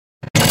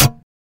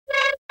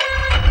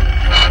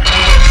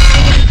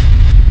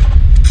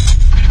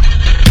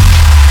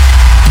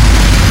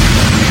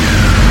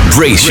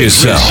Brace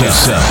yourself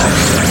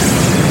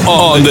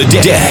on the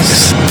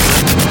decks.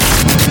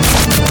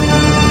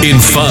 In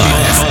 5,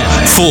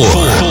 4,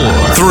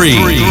 3,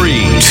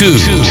 2.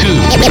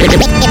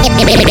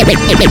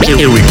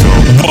 Here we go.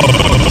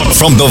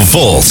 From the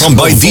vault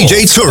by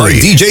DJ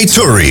Turi.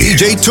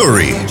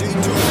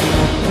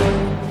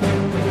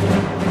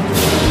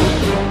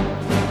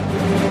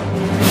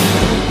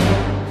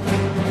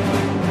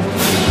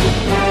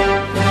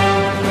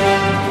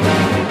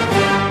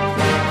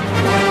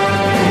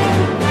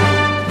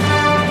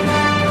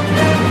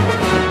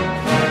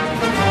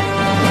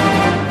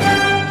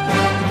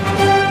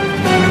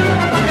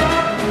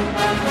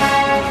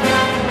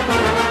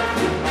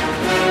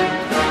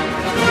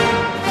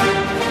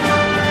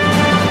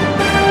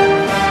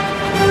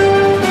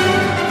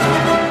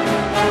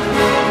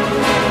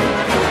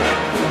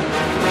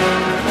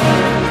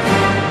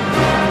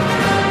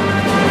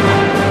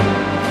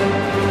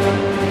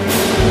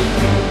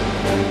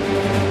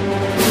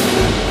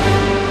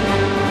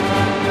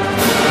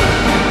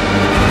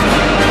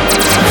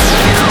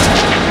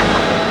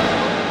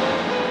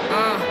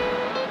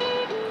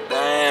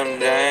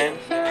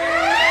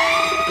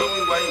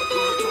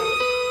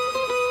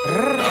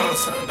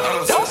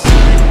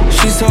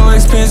 She's so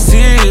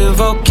expensive,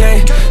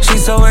 okay.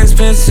 She's so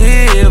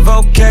expensive,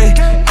 okay.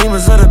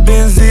 Demons of the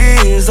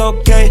Benzies,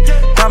 okay.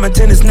 Diamond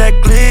tennis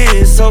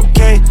necklace,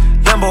 okay.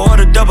 Lambo or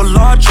the double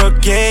R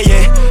truck, yeah,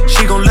 yeah.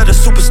 She gon' let a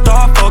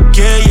superstar fuck,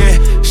 yeah,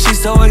 yeah.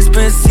 She's so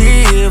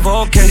expensive,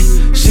 okay.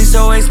 She's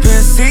so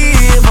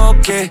expensive,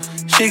 okay.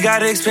 She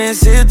got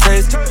expensive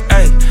taste,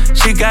 ayy.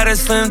 She got a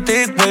slim,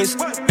 thick waist,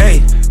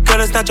 ayy.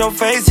 Girl, it's not your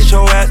face, it's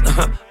your ass.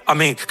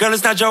 Girl,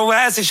 it's not your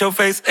ass, it's your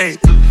face, ayy.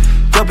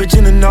 Yo, bitch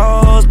in the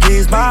nose,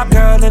 please. My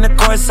girl in the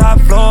courtside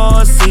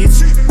floor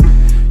seats.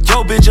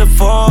 Yo, bitch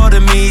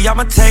affording me.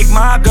 I'ma take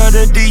my girl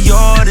to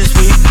Dior this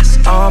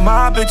week. All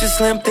my bitches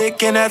slim,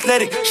 thick, and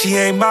athletic. She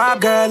ain't my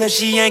girl and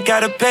she ain't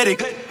got a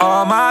pedic.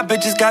 All my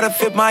bitches gotta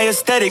fit my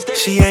aesthetic.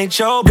 She ain't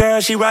your girl,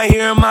 she right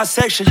here in my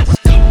section.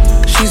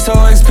 She's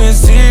so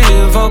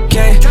expensive,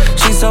 okay.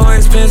 She's so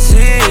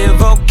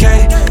expensive,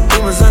 okay.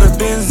 Demons of the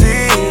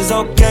Benzies,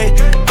 okay.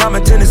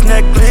 Diamond tennis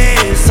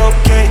necklace,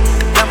 okay.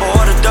 Lambo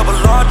or the double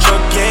R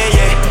truck, yeah,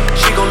 yeah.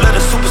 She gon' let a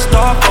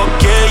superstar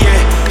fuck, yeah,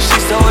 yeah.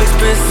 She's so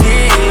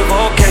expensive,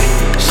 okay.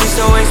 She's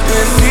so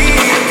expensive.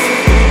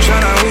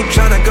 Who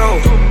tryna go?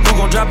 Who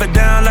gon' drop it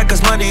down like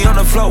it's money on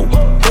the floor?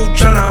 Who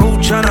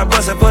tryna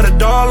bust it for the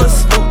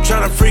dollars? Who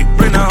tryna freak,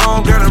 bring her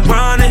home, girl, and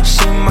run it?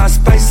 She my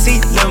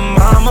spicy little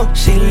mama.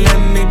 She let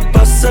me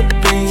bust a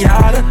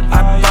pinata.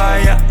 I buy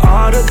her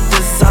all the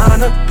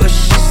designer, but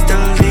she still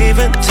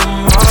leaving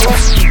tomorrow.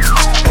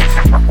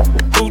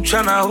 Who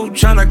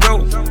tryna go?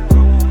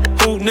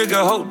 Who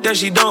nigga hope that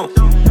she don't?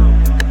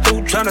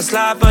 Who tryna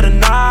slide for the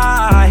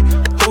night?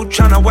 Who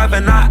tryna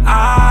weapon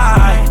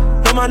eye?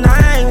 Know my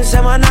name,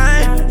 say my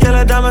name.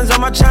 Yellow diamonds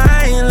on my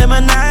chain,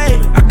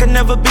 lemonade. I can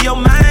never be your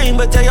main,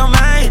 but tell your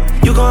main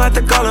you gon' have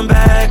to call him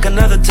back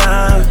another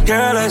time.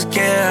 Girl, let's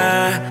get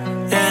high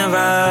and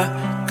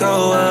vibe.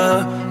 Go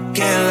up,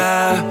 get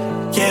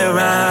loud, get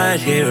right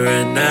here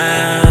and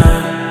now.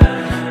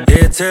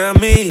 Yeah, tell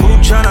me who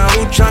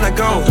tryna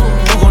go?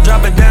 Who gon'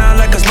 drop it down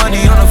like it's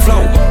money on the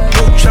floor?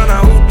 Who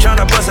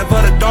tryna bust it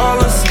for the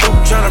dollars? Who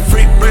tryna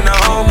freak, bring her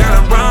home, girl,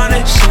 and run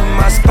it? She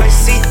my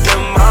spicy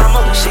little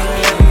mama. She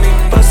let me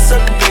bust a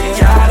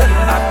pinata.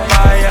 I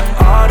buy her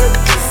all the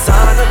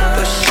designer,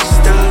 but she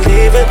still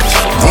leaving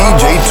tomorrow.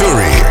 DJ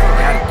Turi.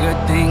 Got a good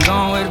thing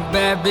going with a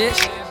bad bitch.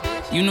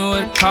 You know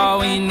what to call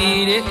when you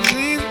need it.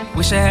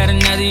 Wish I had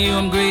another you,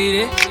 I'm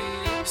greedy.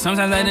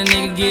 Sometimes let a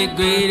nigga get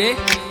greedy.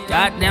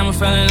 Goddamn, I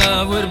fell in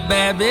love with a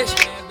bad bitch.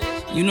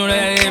 You know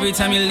that every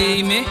time you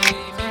leave me.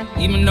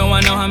 Even though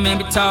I know how men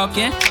be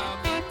talking,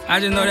 I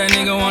just know that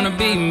nigga wanna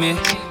be me.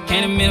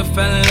 Can't admit I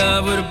fell in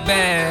love with a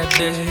bad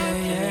bitch.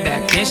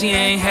 Back then she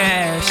ain't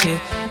had shit.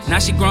 Now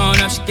she grown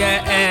up, she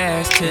got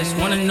ass tits.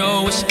 Wanna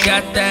know what she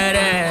got that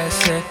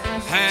ass at.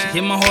 She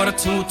hit my heart a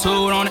toot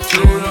on it. She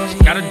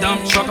got a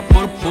dump truck, I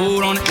put a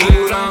boot on it.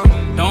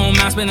 Don't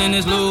mind spending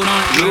this loot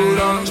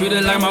on it. Treat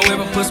it like my whip,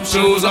 I put some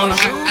shoes on it.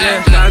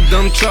 Yeah. Got a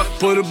dumb truck,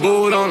 put a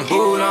boot on it.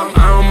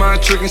 I don't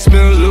mind tricking,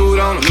 spin loot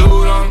on it.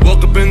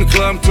 Woke up in the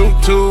club,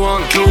 two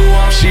on it.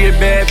 She a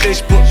bad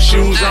bitch, put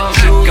shoes on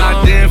it.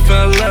 Goddamn,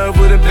 fell in love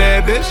with a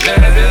bad bitch.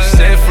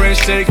 Said French,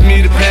 take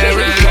me to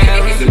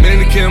Paris.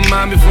 Dominican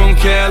mommy from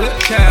Cali.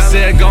 I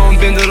said, go and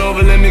bend it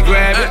over, let me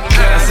grab it.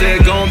 I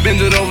said, go and bend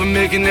it over,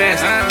 make it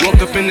nasty.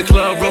 Woke up in the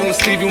club, rolling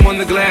Stevie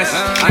Wonder glass.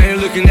 I ain't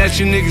looking at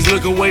you niggas,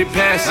 looking way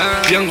past.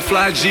 Young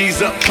fly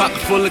G's up, pocket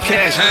full of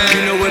cash.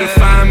 You know where to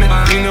find me,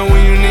 you know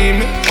when you need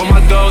me. All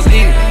my dogs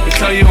eating, they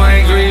tell you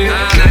I ain't greedy. And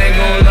I ain't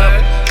gon' love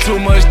it, too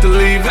much to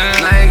leave it.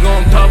 And I ain't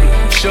gon' public,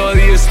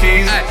 surely it's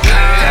keys.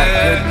 Got a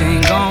good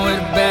thing going with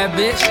a bad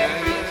bitch.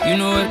 You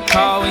know what to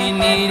call when you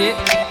need it.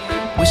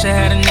 Wish I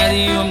had another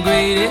you, I'm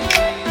greedy.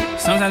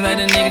 Sometimes let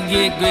a nigga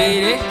get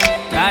greedy.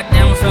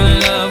 Goddamn, I fell in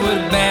love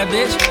with a bad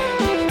bitch.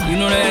 You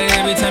know that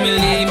every time you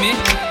leave me.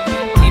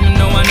 Even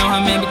though I know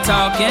how men be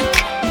talking,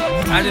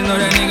 I just know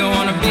that nigga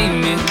wanna be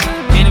me.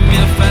 Ain't a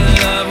minute fell in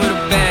love with a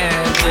bad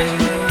bitch.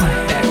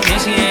 Back then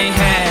she ain't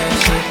had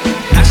shit.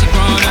 Now she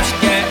grown up, she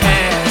got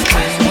ass.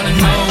 Just wanna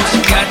know what she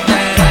got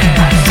that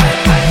ass.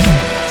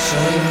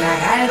 Soy una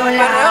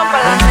gárgola. Perreo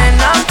pa' las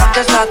nenas, pa'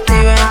 que se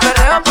activen.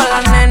 Perreo pa'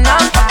 las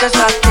nenas, pa' que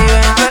se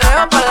activen.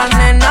 Perreo pa' las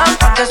nenas,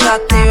 pa' que se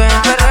activen.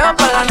 Perreo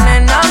pa' las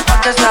nenas,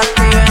 pa' que se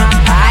activen.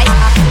 Ay,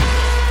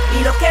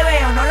 y lo que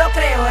veo no lo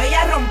creo.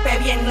 Ella rompe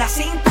bien la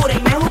cintura y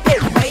me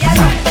jupeo. Ella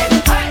rompe.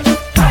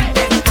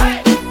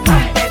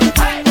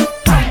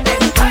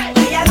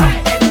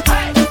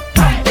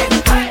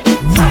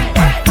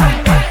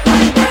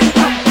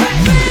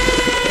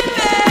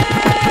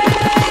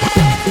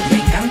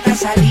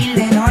 Salir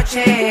de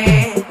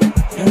noche,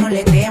 yo no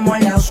le temo a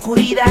la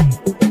oscuridad.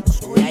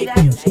 Oscuridad,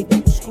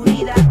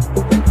 oscuridad.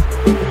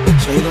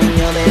 Soy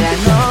dueño de la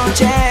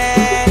noche.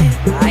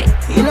 Ay.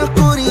 Y la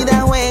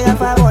oscuridad juega a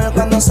favor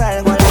cuando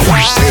salgo a la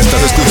calle.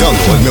 Estás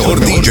escuchando el mejor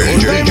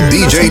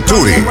DJ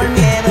Turi. Tengo el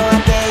miedo a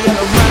que yo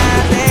lo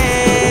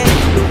mate,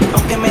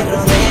 aunque me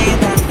rodee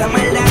tanta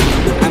maldad,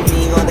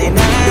 amigo de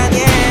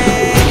nadie.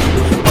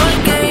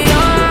 Porque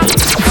yo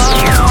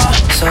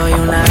soy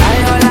una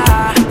gárgola.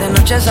 De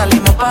noche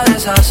salimos pa'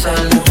 deshacer.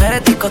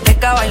 Mujeres,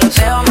 discoteca,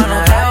 bailoteo,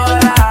 manoteo.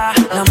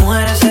 Las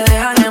mujeres se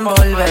dejan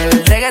envolver.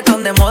 El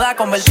reggaetón de moda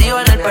convertido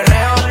en el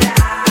perreo.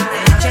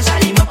 De noche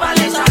salimos pa'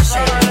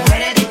 deshacer.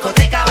 Mujeres,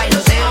 discoteca,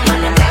 bailoteo,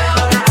 manoteo.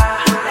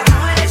 Las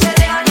mujeres se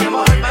dejan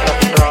envolver.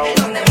 El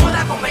reggaetón de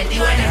moda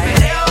convertido en el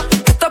perreo.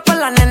 Esto es pa'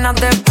 las nenas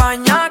de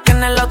España, que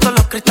en el auto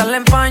los cristales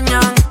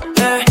empañan.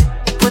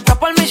 Puesta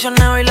por el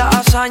misionero y la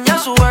hazaña.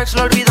 Su ex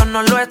lo olvidó,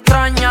 no lo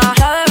extraña.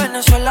 La de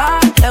Venezuela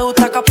le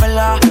gusta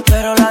capela,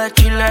 pero la de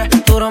Chile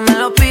duro me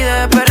lo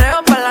pide.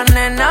 Perreo pa' las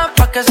nenas,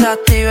 pa' que se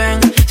activen.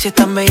 Si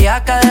están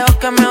bellacas, dejo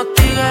que me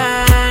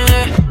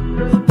hostiguen.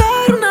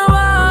 Pero una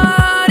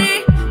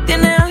body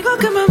tiene algo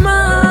que me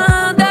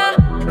mata.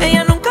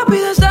 Ella nunca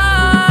pide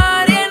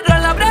estar y en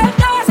rol la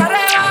presta se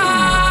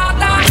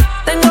arrebata.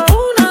 Tengo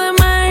una de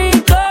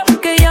México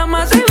que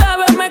llama si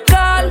bebe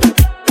mezcal.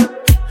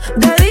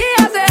 De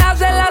día se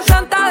hace la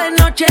santa, de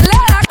noche le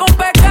da con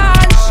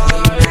pecar. Soy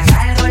una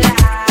gárgola.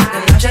 De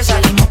noche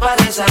salimos pa'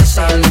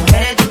 deshacer.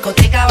 Mujeres,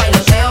 discoteca,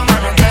 bailoteo,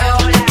 manoteo.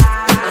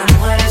 Las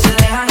mujeres se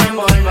dejan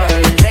envolver.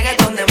 El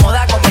reggaetón de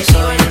moda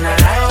convertido en una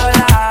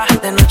gárgola.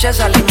 De noche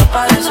salimos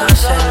pa'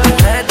 deshacer.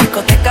 Mujeres,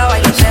 discoteca,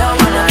 bailoteo,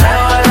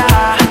 manoteo.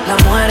 Las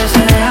mujeres se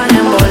dejan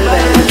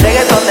envolver. El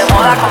reggaetón de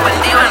moda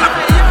convertido en una...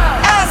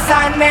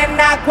 Esa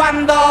nena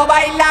cuando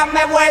baila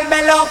me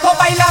vuelve loco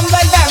bailando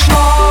el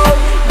dembow.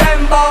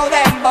 Dembow,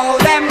 dembow,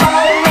 dembow.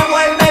 Me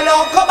vuelve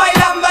loco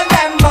bailando el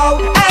dembow.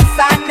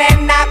 Esa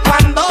nena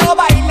cuando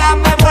baila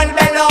me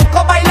vuelve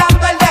loco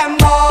bailando el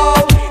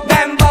dembow.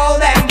 Dembow,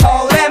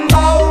 dembow,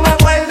 dembow. Me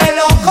vuelve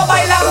loco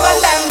bailando el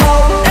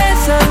dembow.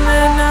 Esa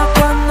nena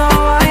cuando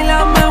baila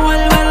me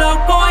vuelve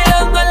loco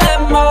bailando el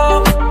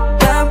dembow.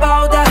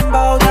 Dembow,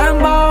 dembow,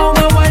 dembow.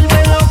 Me vuelve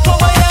loco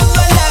bailando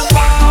el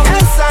dembow.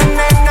 Esa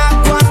nena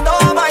cuando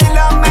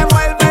baila me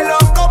vuelve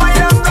loco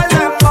bailando el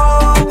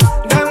dembow.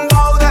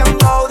 Dembow,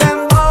 dembow,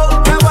 dembow.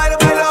 Me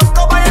vuelve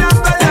loco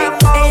bailando el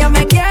dembow. Ella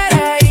me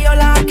quiere y yo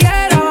la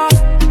quiero.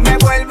 Me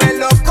vuelve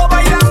loco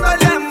bailando el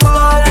dembow.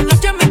 Toda la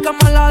noche en mi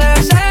cama la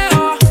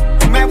deseo.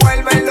 Me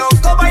vuelve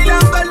loco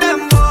bailando el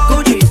dembow.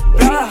 Gucci,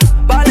 Prada,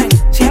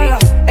 Balenciaga.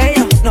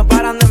 Ellos no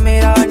paran de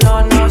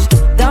mirarnos.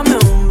 Dame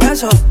un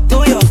beso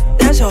tuyo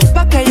de esos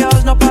pa' que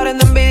ellos no paren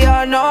de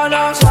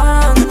envidiarnos.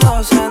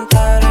 Cuando se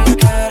enteren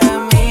que eres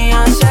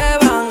mía se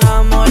van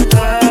a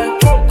morder.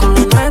 Con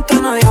lo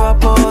nuestro nadie va a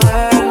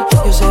poder.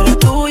 Yo seré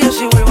tuyo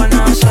si vuelvo a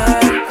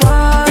nacer.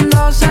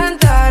 Cuando se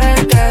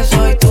enteren que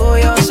soy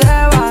tuyo se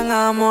van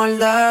a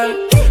morder.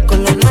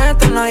 Con lo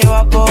nuestro nadie va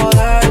a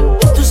poder.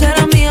 Tú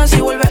serás mía si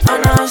vuelves a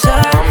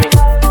nacer.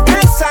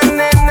 Esa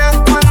nena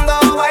cuando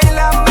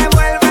baila me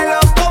vuelve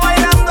loco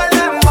bailando el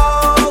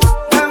dembow.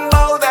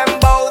 Dembow,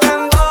 dembow,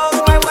 dembow.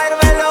 Me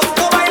vuelve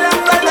loco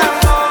bailando el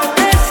dembow.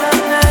 Esa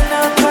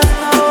nena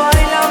cuando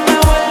baila me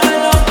vuelve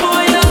loco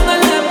bailando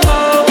el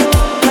dembow.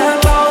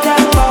 Dembow,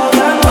 dembow,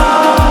 dembow.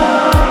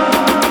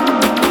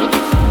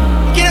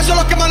 ¿Quiénes son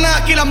los que mandan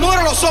aquí? ¿Las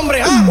mujeres o los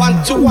hombres? ¿Ah? 1,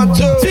 2, 1, 2.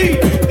 Sí,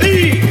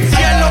 sí.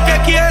 Si es lo que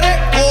quiere,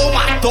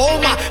 toma,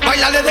 toma.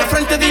 Báilale de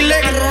frente, dile.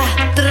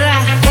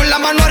 Con la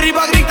mano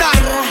arriba grita.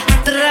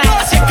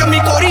 Así es que mi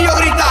corillo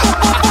grita.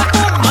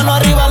 Mano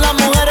arriba las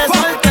mujeres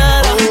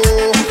solteras.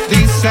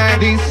 Dice,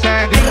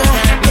 dice.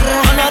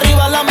 Mano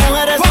arriba las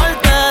mujeres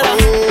solteras.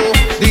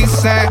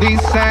 Dice,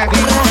 dice.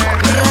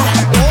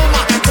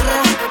 Toma,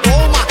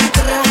 toma,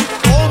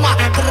 toma,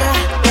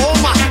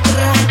 toma,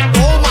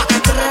 toma,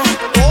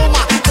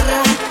 toma.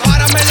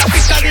 Párame la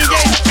pista, DJ.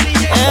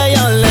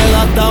 Ella le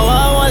da hasta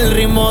abajo el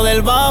ritmo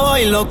del babo.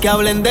 Y lo que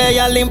hablen de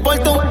ella le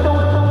importa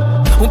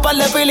un par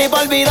de pili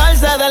para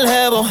olvidarse del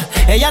jevo.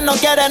 Ella no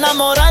quiere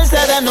enamorarse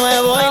de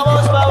nuevo. Mi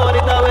voz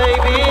favorita,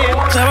 baby.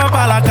 Se va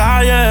pa' la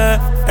calle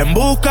en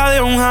busca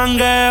de un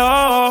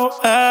jangueo,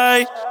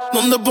 ey,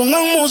 donde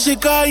pongan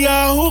música y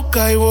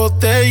ajuca y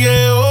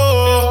botelleo.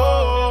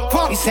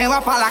 Y se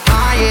va pa' la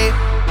calle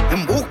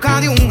en busca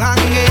de un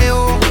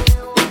jangueo.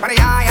 Para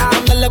allá,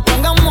 Donde le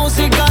pongan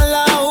música a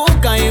la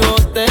juca y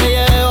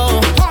botelleo.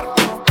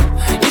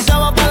 Y se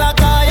va pa' la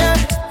calle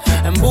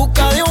en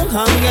busca de un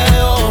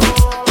jangueo.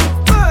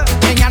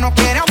 Ella no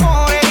quiere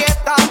amor y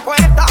está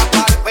puesta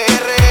pa'l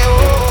perreo.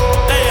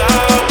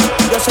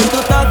 Yo soy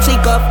tu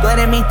tóxico, tú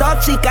eres mi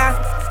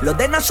tóxica. Los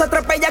de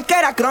nosotros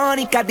bellaquera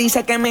crónica.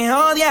 Dice que me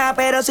odia,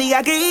 pero sigue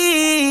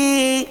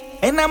aquí.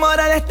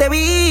 Enamora de este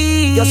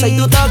beat. Yo soy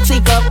tu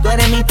tóxico, tú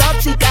eres mi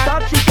tóxica.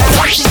 Tóxica,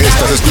 tóxica.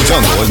 Estás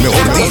escuchando el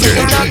mejor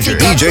DJ,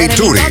 DJ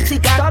Turi.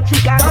 Tóxica,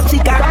 tóxica,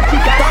 tóxica,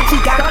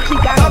 tóxica,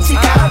 tóxica,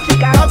 tóxica,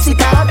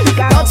 tóxica,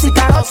 tóxica,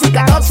 tóxica,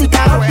 tóxica,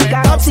 tóxica,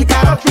 tóxica,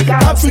 tóxica,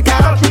 tóxica,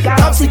 tóxica,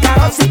 tóxica,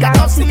 tóxica,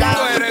 tóxica.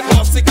 Tú eres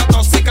tóxica,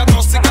 tóxica,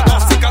 tóxica,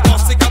 tóxica, tóxica,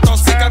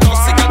 tóxica,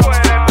 tóxica.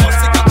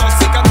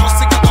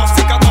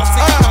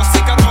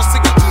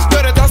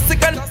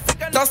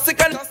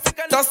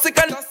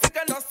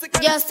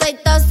 Yo soy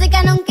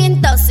tóxica, nunca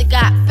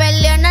intóxica.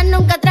 Peleona,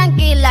 nunca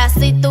tranquila.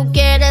 Si tú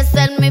quieres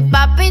ser mi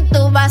papi,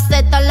 tú vas a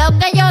hacer todo lo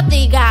que yo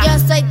diga. Yo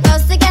soy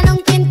tóxica,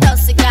 nunca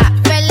intóxica.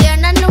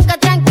 Peleona, nunca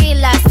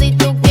tranquila. Si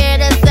tú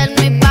quieres ser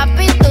mi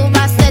papi, tú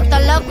vas a hacer todo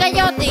lo que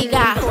yo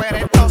diga. Tú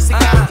eres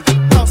tóxica,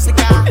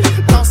 tóxica,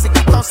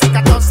 tóxica,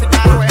 tóxica,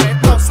 tóxica. Tú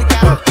eres tóxica,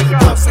 tóxica,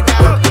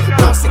 tóxica,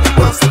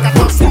 tóxica,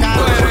 tóxica.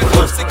 Tú eres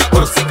tóxica,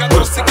 tóxica,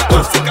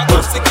 tóxica,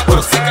 tóxica, tóxica,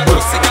 tóxica,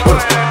 tóxica.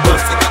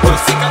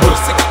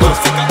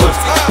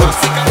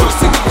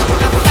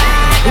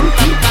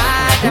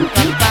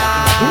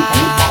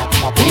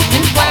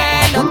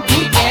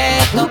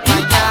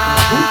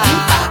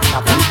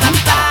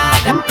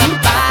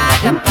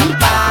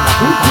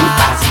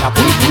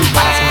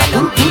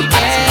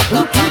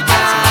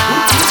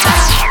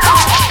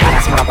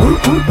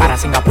 Para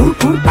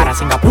Singapur, para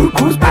Singapur,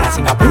 para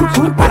Singapur,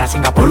 para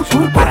Singapur,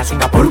 para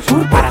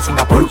Singapur, para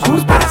Singapur,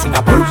 para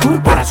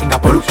Singapur, para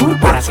Singapur,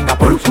 para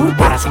Singapur,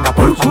 para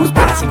Singapur,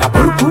 para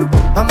Singapur.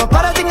 Vamos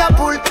para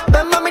Singapur,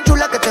 ven mami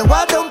chula que te voy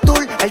a dar un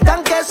tour. El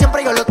tanque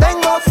siempre yo lo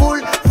tengo full,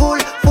 full,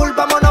 full.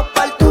 Vámonos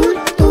pa'l tour,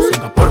 tour.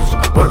 Singapur,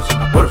 Singapur,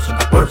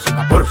 Singapur, Singapur,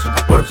 Singapur,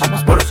 Singapur,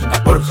 vamos por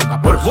Singapur, Singapur,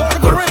 Singapur,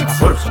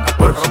 Singapur,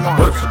 Singapur,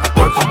 Singapur,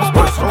 Singapur, vamos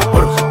por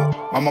Singapur.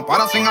 Vamos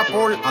para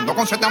Singapur, ando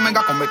con 7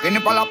 amigas con bikini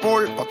para la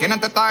pool. Pues tienen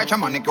teta hecha,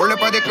 manicure y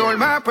pedicure.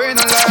 Me piden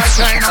leche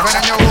y no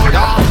quieren yogur.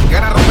 Ya,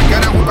 quieren romper,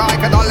 quieren jugar, hay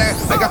que darle.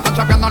 Hay que estar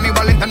chapeando a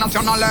nivel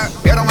internacionales.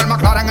 Vieron el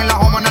McLaren en la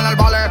home en el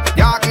vale.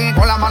 Ya aquí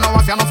con la mano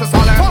vacía no se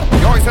sale.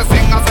 Yo hice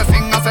singa, se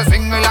singa, se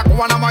singa. Y la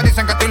cubana me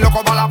dicen que estoy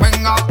loco para la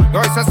venga.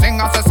 Yo hice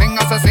singa, se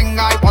singa, se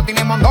singa. Y patín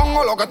y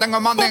mondongo lo que tengo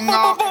es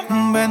mandinga.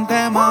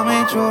 Vente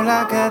mami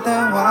chula que te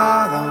voy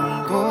a dar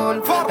un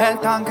tour. El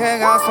tanque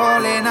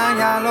gasolina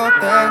ya lo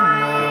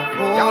tengo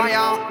full.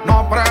 Ya,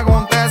 no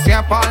preguntes si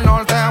es para el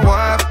norte o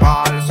es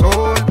para el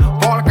sur.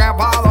 Porque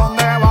pa'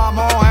 donde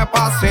vamos es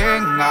pa'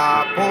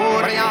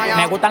 Singapur.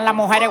 Me gustan las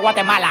mujeres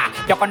Guatemala.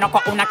 Yo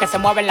conozco una que se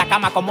mueve en la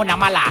cama como una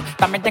mala.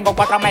 También tengo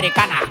 4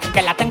 americanas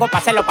que la tengo para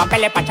hacer los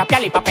papeles, para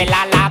chapear y pa'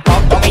 pelarla.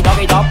 Doggy,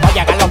 doggy, dog, pues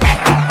llegan los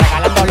perros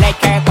regalando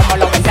leche como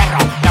los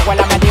becerros. Mi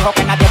abuela me dijo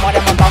que nadie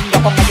muere montón.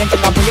 Yo con ella en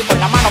Singapur y con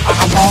la mano pa'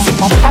 Japón. Si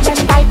montame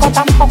en talco,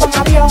 tampoco en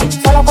avión,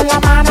 solo con la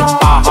mano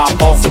pa'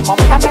 Japón. Si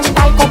montame en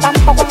talco,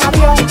 tampoco en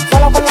avión,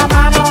 solo con la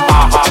mano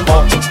pa'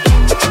 Japón.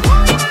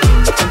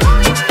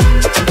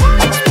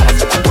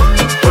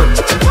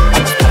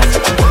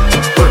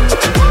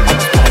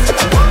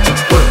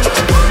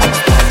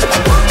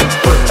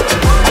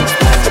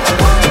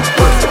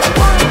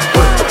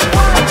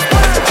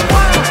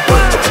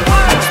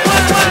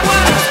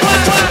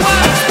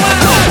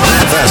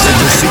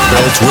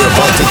 We're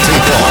about to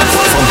take off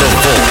from the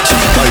vault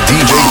by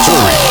DJ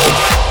Turi.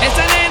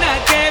 Esa nena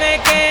quiere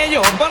que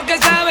yo, porque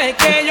sabe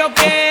que yo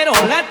quiero.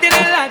 La tiene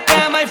en la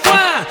cama y fue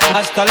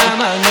hasta la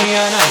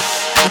mañana.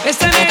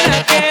 Esa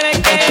nena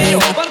quiere que yo,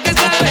 porque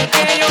sabe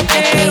que yo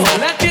quiero.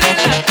 La tiene en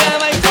la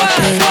cama y fue.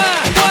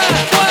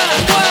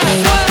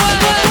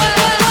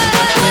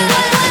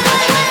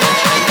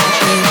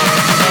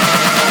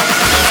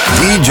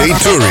 DJ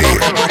Turi.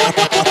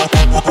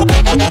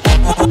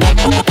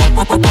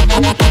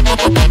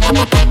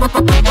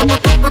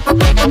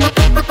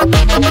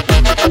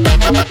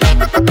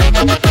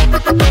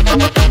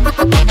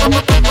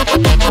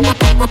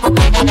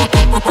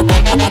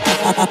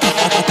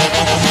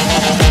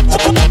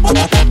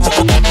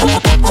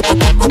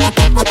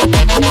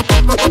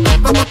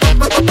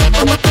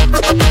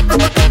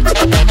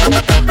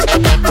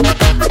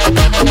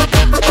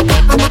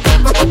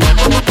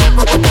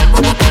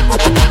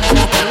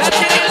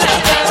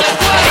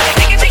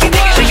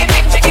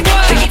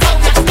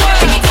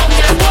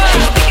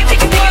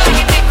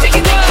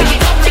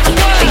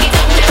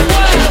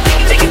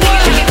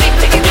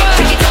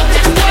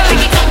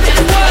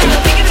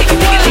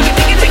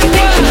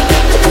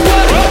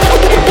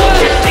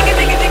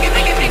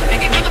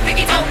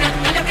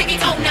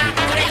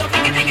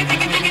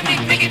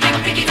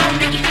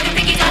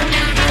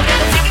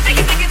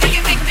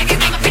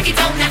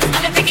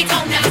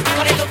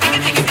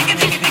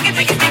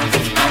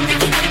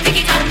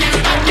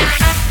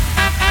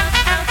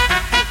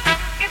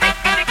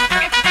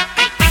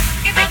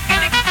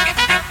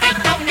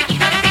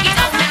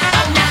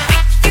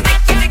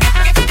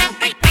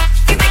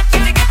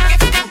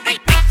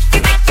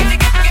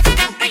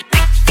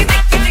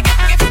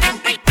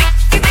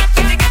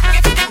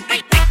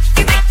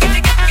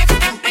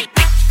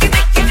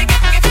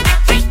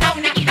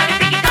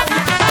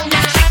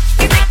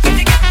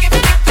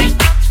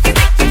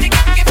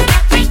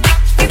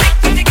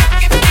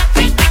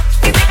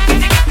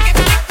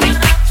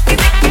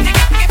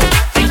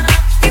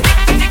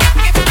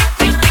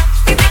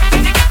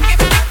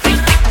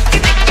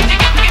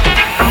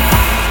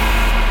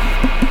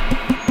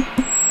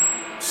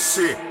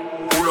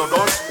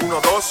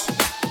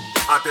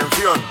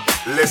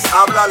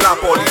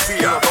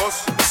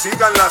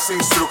 Sigan las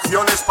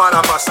instrucciones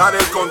para pasar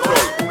el control.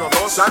 1,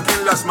 2,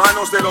 saquen las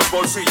manos de los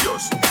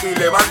bolsillos y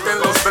levanten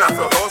los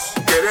brazos.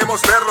 2,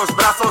 queremos ver los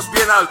brazos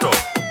bien alto.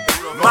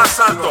 Más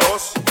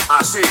altos.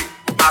 Así,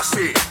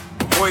 así.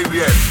 Muy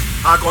bien.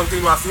 A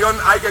continuación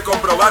hay que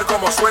comprobar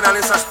cómo suenan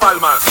esas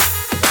palmas.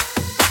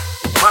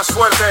 Más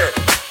fuerte,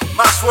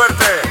 más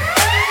fuerte.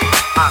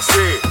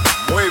 Así,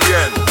 muy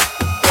bien.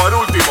 Por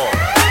último,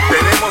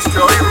 tenemos que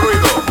oír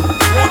ruido.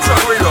 Mucho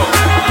ruido.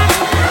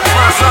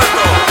 Más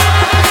alto.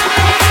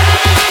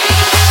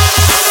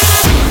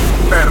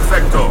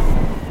 Perfecto.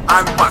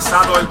 Han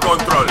pasado el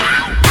control.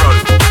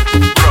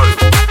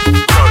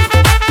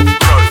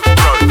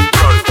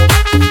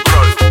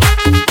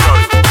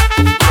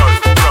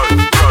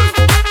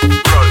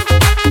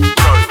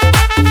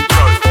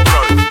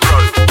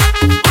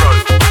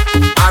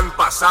 Han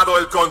pasado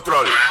el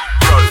control.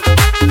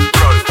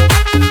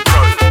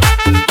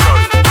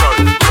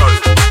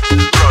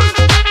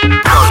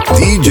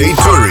 DJ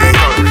Turi.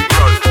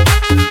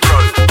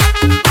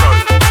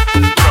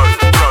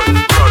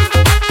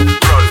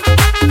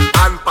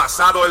 Han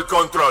pasado el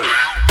control.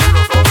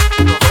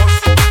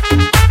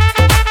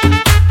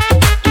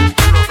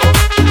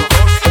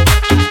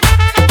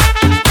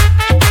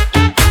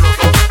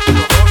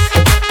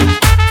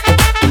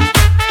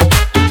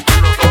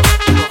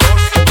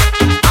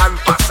 Han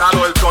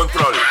pasado el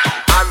control.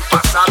 Han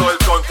pasado el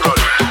control.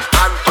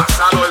 Han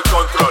pasado el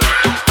control.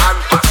 Han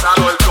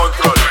pasado el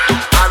control.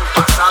 Han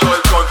pasado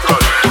el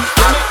control.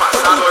 Han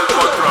pasado el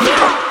control.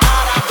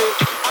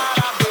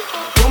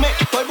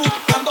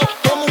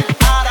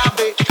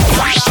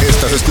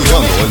 Estás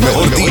escuchando el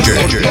mejor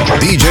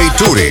DJ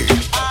Turi.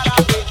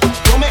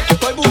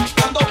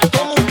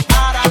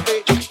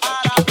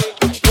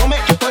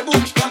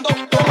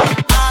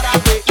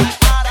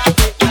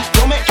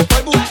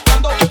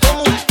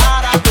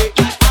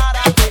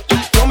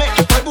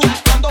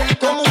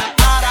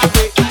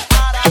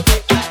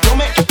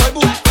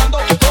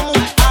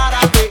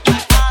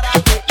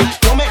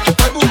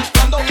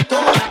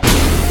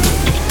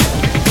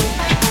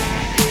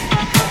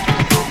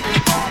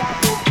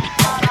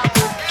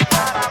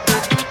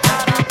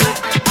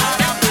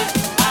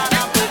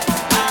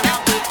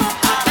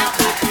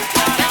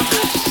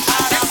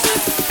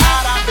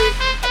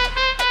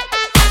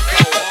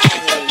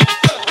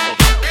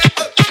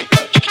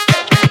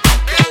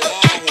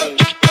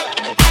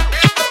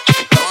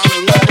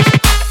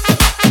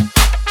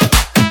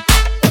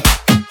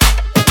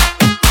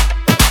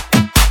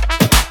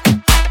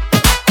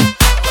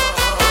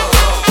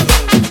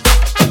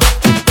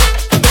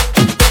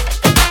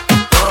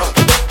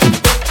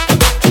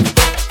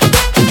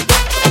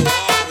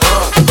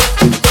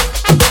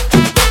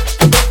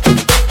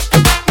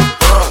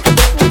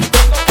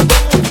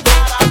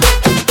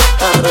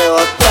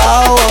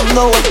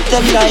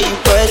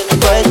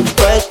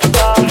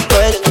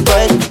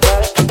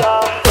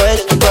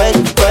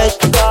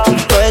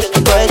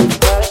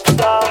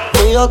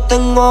 Yo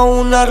tengo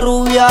una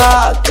rubia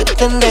que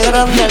tiene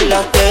grande en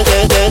la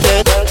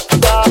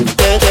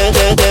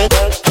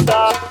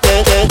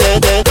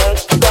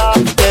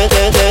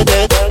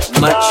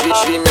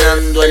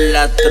machinando en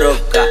la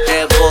troca,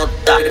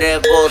 rebota,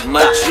 rebota,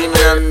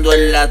 machinando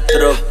en la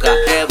troca,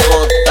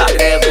 rebota,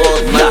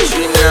 rebota,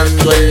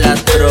 machinando en la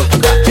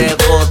troca,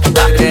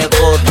 rebota,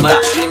 rebota,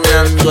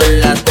 machinando en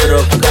la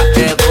troca,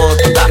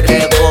 rebota,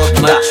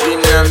 rebota,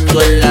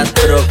 machinando en la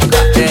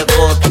troca,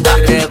 rebota,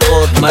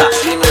 rebota,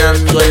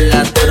 machinando en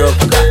la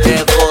troca,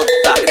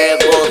 rebota,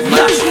 rebota,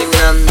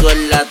 machinando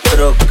en la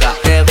troca,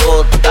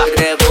 rebota, rebota, machinando en la troca, rebota,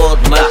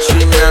 rebota,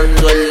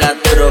 machinando en la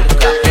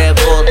troca,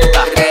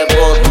 rebota,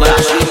 rebota,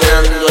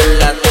 machinando en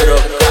la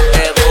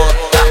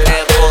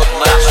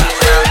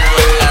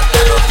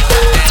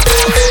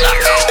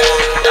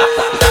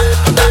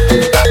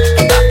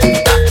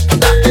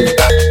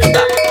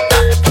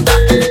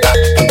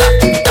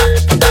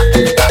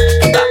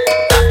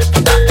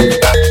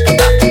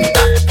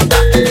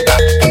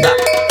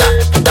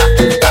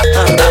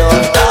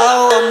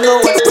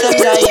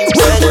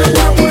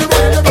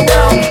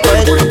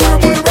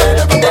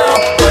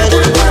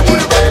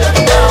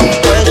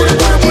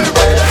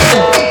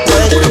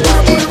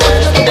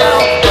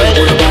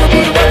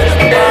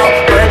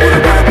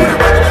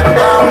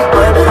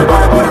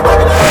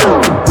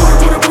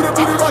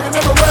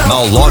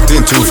Locked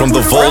into from the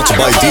vault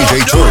by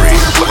DJ Turi.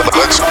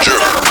 Let's jerk.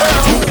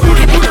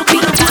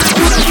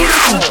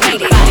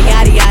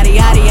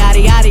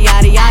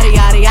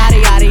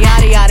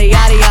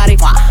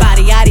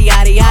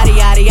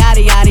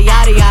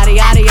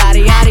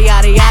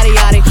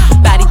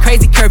 Body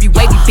crazy, curvy,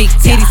 wavy, big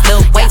titties,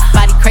 little waist.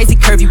 Body crazy,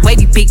 curvy,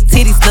 wavy, big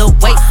titties, little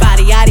waist.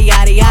 Body yaddy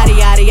yaddy yaddy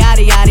yaddy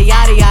yaddy yaddy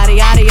yaddy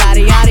yaddy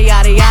yaddy yaddy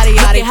yaddy yaddy yaddy.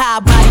 Look at how I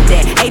body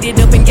that, ate it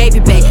up and gave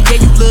it back.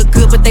 Yeah, you look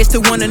good, but they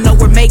still wanna know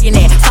we're making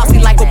it. Saucy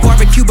like a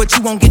barbecue, but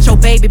you won't get your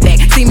baby back.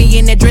 See me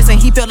in that dress and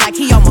he felt like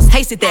he almost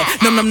tasted that.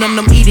 Num num num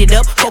num, eat it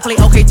up. Go play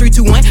okay, 3,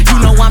 2, 1. You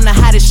know I'm the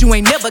hottest, you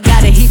ain't never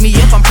gotta heat me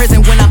up. I'm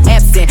present when I'm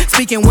absent,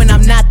 speaking when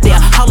I'm not there.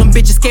 Call them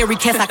bitches scary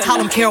cats, I call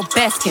them Carol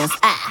Baskins.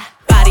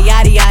 Body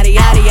yaddy yaddy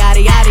yaddy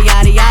yaddy yaddy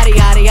yaddy yaddy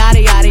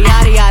yaddy yaddy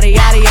yaddy yaddy.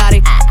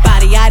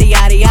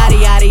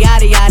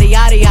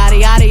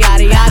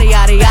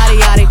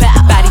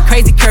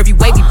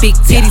 big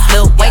titties,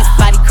 little waist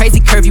body, crazy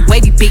curvy,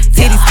 wavy, big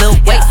titties, little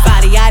waist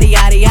body, yaddy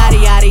yaddy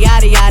yaddy yaddy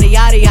yaddy yaddy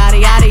yaddy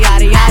yaddy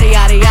yaddy yaddy yaddy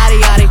yaddy yaddy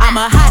yaddy. I'm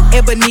a hot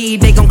ebony,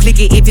 they gon' click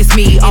it if it's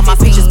me. All my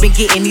pictures been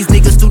getting these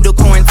niggas through the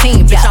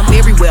quarantine. Bitch, I'm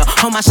very well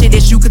on my shit,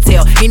 as you could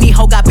tell. Any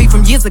hoe got beef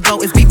from years ago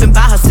is beefing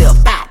by herself.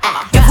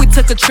 If we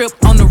took a trip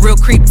on the real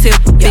creep tip,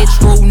 bitch,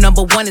 rule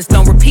number 1 is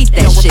don't repeat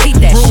that shit.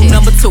 Rule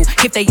number 2,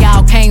 if they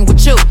all came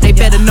with you, they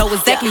better know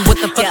exactly what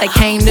the fuck they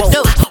came to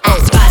do.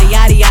 Body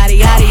yaddy yaddy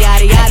yaddy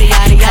yaddy yaddy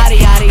yaddy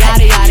yaddy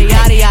yaddy yaddy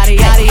yaddy yaddy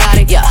yaddy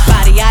yaddy yaddy.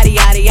 Body yaddy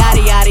yaddy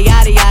yaddy yaddy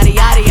yaddy yaddy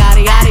yaddy yaddy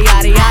yaddy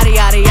yaddy yaddy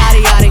yaddy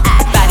yaddy yaddy.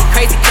 Body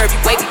crazy curvy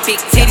wavy big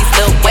titties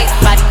little waist.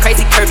 Body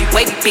crazy curvy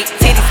wavy big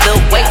titties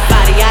little waist.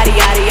 Body yaddy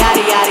yaddy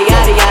yaddy yaddy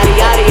yaddy yaddy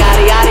yaddy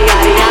yaddy yaddy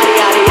yaddy yaddy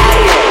yaddy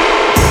yaddy.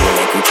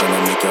 Like we tryna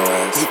make your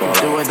ass fall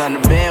out. Do it on the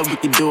bed, we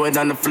can do it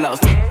on the floor.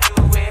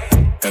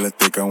 Ella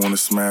think I wanna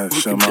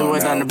smash him out. Do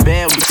it on the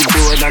bed, we can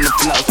do it on the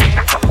floor.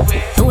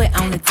 Do it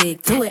on the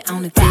dick, do it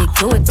on the dick,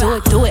 do it, do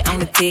it, do it on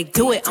the dick,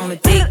 do it on the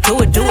dick,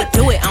 do it, do it,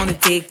 do it on the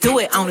dick, do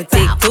it on the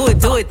dick, do it,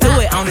 do it, do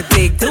it on the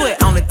dick, do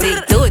it on the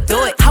dick, do it,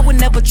 do it. I would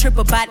never trip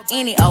about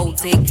any old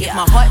dick. If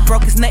my heart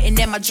broke, it's nothing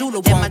that my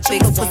jeweler won't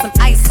fix. Put some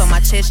ice on my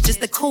chest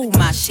just to cool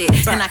my shit.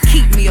 And I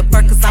keep me a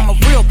bird cause I'm a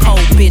real cold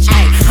bitch.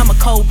 Ay, I'm a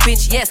cold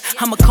bitch, yes,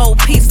 I'm a cold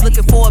piece.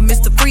 Looking for a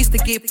Mr. Freeze to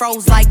get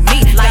froze like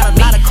me. Got a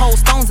lot of cold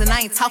stones and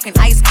I ain't talking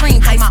ice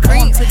cream. Take my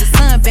arm to the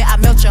sun, bet I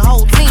melt your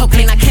whole team.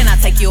 Okay, now can I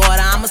take your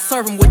order? I'ma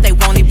serve them what they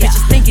wanted.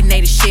 Bitches thinking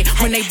they the shit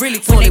when they really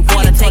toilet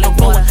water. They gon'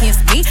 go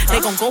against me, they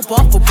gon' go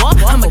bar for bar.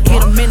 I'ma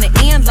get them in the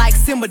end like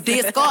Simba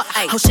did Scar.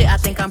 Oh shit, I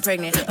think I'm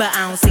pregnant, but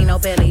I don't see no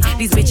belly.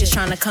 These bitches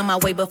tryna come my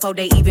way before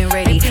they even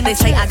ready. They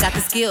say I got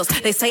the skills,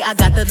 they say I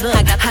got the look.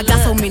 I got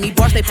so many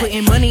bars, they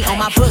putting money on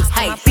my books.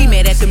 Hey, be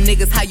mad at them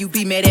niggas, how you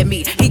be mad at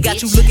me? He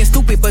got you looking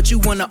stupid, but you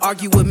wanna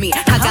argue with me.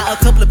 I got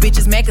a couple of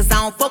bitches mad cause I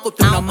don't fuck with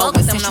them no more.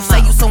 And since you say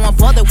you so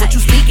unbothered, what you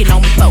speaking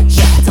on me for?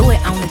 Do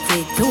it on the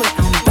dick, do it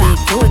on the dick,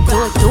 do it,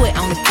 do it, do it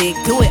on the dick,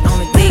 do it on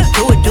the dick,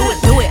 do it, do it,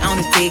 do it on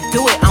the dick,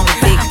 do it on the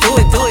dick, do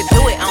it, do it,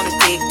 do it on the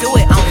dick, do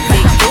it on the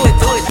dick, do it,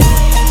 do it.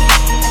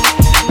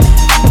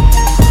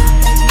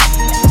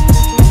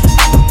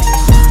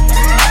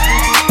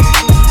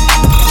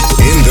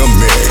 In the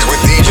mix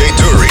with DJ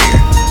Turi.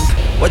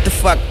 What the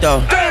fuck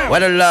though? Where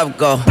the love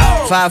go?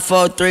 5,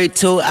 4, 3,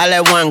 2, I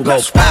let one go.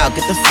 Wow,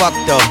 get the fuck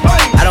though.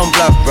 I don't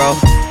bluff, bro.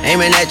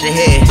 Aiming at your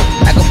head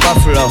like a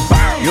buffalo.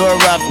 You a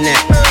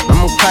roughneck,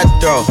 I'm a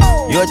cutthroat.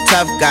 You a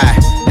tough guy,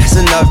 that's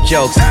enough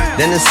jokes.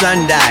 Then the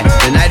sun died,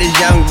 the night is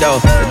young though.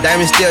 The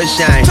diamond still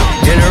shine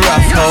in a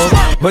rough hole.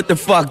 What the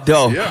fuck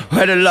though?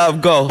 Where the love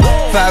go?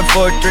 5,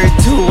 4, 3,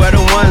 2, where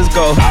the ones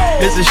go?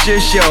 It's a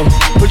shit show,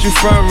 put you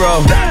front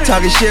row.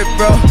 Talking shit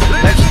bro,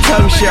 let your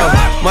tongue show.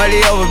 Money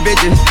over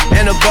bitches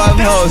and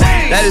above hoes.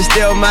 That is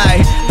still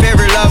my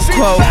favorite love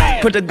quote.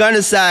 Put the gun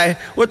aside,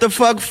 what the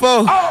fuck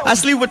for? I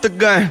sleep with the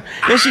gun,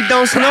 and she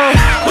don't snow.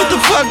 What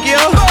the fuck yo?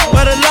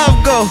 Where the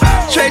love go?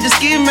 Trade the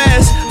ski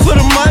mask for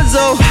the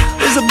muzzle.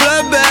 It's a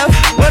bloodbath,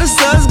 where the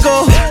suns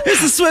go?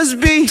 It's a Swiss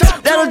beat,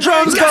 that the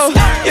drums go.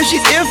 If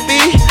she's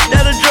iffy,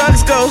 that the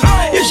drugs go.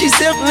 If she's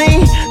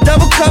simply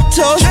double cup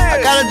toast, I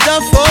got a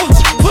duffel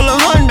full of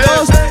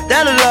hundos.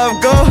 That the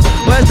love go?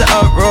 Where's the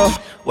uproar?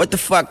 What the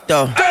fuck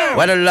though?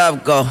 Where the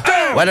love go?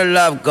 Where the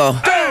love go?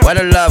 Where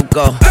the love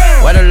go?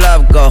 Where the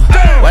love go?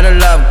 Where the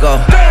love go?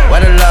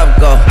 Where the love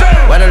go?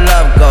 Where the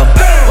love go?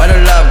 Where the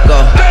love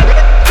go?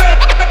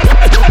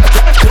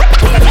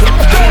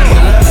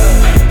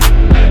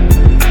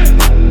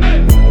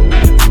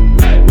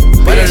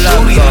 Where the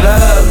love go?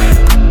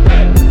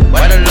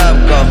 Where the love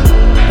go?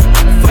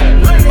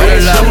 Where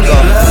the love go?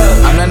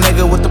 I'm that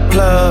nigga with the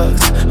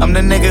plugs. I'm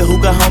the nigga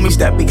who got homies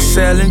that be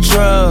selling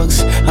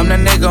drugs. I'm that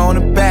nigga on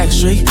the back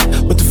street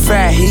with the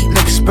fat heat.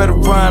 Niggas better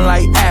run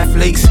like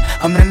athletes.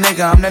 I'm that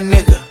nigga, I'm that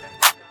nigga.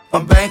 My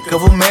Bank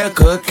of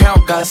America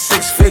account got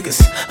 6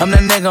 figures. I'm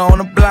that nigga on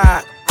the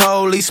block.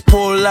 Police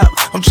pull up,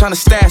 I'm tryna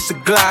stash the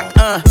Glock.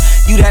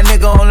 You that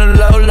nigga on the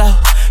low-low.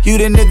 You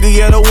the nigga,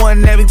 you're the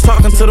one that be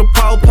talking to the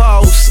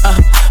po-pos.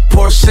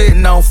 Porsche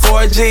sitting on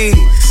 4Gs.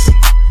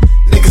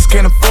 Niggas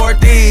can't afford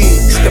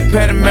these. The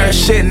Panamera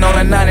shitting on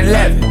a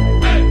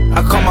 911.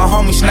 I call my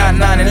homies not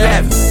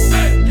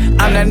 911.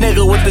 I'm that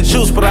nigga with the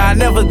juice, but I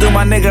never do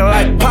my nigga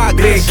like Pac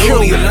did. Who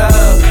do you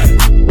love?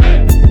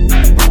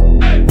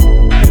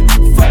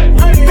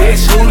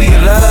 Bitch, who do you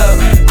love?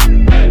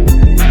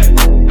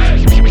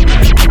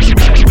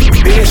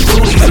 Bitch,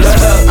 who do you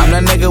love? I'm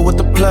that nigga with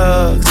the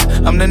plugs.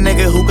 I'm the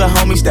nigga who got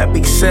homies that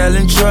be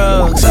selling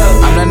drugs.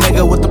 I'm that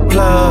nigga with the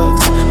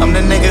plugs. I'm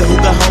the nigga who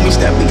got homies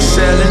that be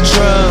selling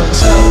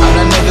drugs. I'm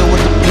that nigga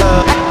with the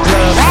plug.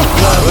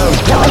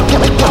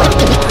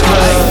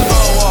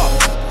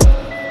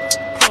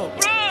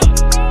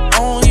 I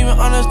don't even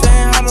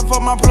understand how the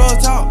fuck my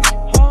plug talk.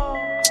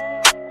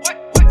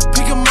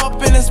 Pick him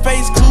up in a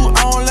space coupe, I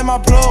don't let my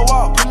plug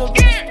walk.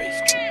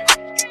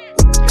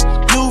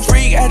 New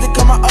freak, had to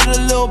cut my other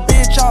little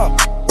bitch off.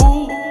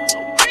 Ooh.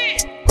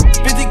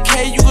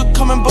 50K, you could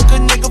come and book a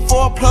nigga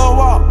for a plug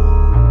walk.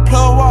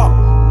 Plug walk,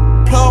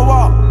 plug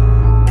walk,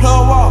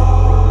 plug walk,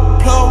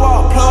 plug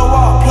walk, plug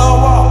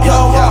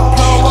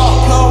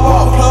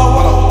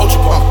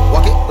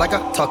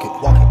like I talk it.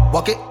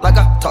 Walk it like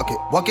I talk it.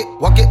 Walk it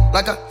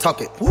like I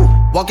talk it.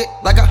 Walk it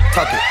like I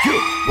talk it.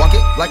 Walk it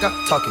like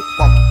I talk it.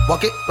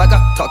 Walk it like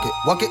I talk it.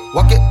 Walk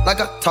it like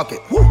I talk it.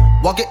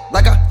 Walk it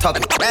like I talk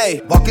it.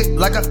 Hey, walk it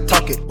like I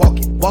talk it.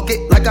 Walk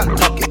it like I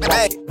talk it.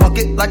 Hey, walk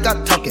it like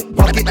I talk it.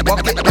 Walk it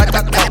like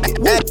I talk it.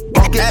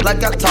 Walk it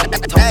like I talk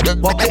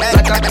it. Walk it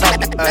like I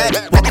talk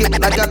it. Walk it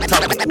like I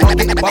talk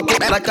it. Walk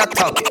it like I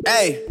talk it.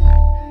 Hey,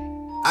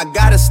 I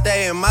gotta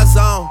stay in my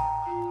zone.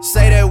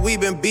 Say that we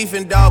been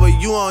beefing, dawg, but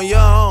you on your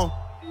own.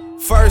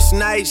 First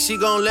night, she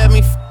gon' let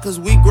me cause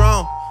we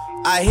grown.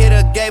 I hit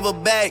her, gave her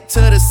back to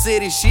the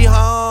city, she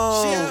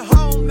home. She at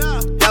home now.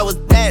 That was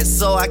that,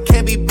 so I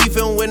can't be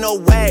beefing with no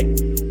whack.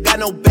 Got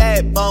no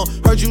backbone.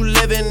 Heard you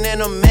living in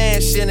a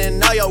mansion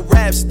and all your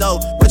raps though.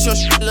 But your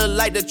shit look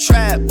like the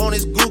trap on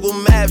his Google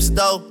Maps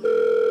though.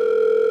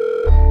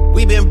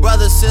 We been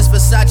brothers since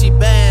Versace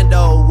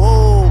Bando,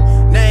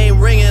 whoa. Name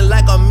ringing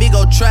like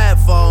Amigo trap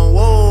phone,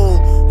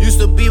 whoa. Used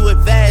to be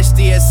with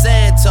Vashti at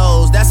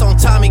Santos, that's on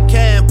Tommy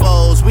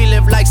Campos. We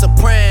live like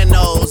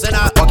Sopranos, and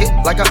I walk it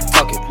like I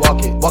talk it.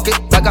 Walk it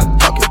like I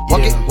talk it.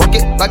 Walk it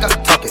like I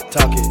talk it.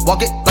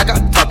 Walk it like I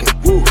talk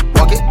it.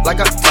 Walk it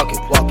like I talk it.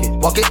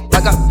 Walk it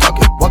like I talk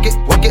it. Walk it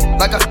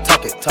like I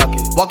talk it.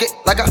 Walk it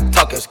like I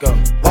talk it. Let's go.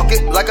 Walk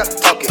it like I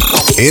talk it.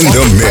 In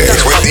the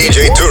mix with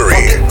DJ Turi.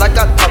 Walk it like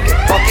I talk it.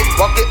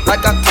 Walk it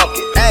like I talk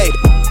it. Hey,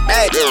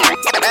 hey,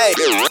 hey,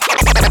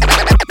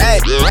 hey,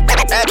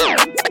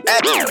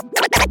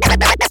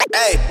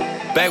 hey.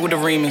 Back with the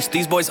remix,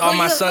 these boys all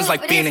my sons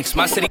like Phoenix.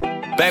 My city,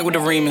 back with the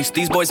remix,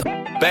 these boys,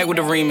 back with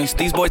the remix,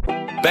 these boys.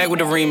 Back with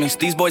the remix,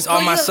 these boys all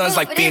my sons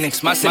like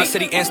Phoenix. My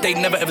city and state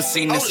never ever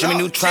seen this. Jimmy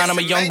Neutron, I'm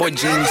a young boy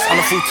genius. On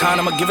a futon,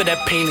 I'ma give it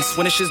that penis.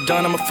 When this shit's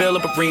done, I'ma fill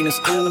up arenas.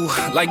 Ooh,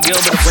 like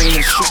Gilbert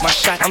Arenas. Shoot my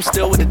shot, I'm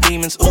still with the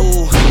demons.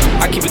 Ooh,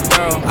 I keep it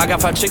thorough. I got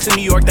 5 chicks in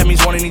New York, that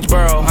means one in each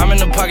borough. I'm in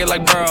the pocket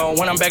like Burrow.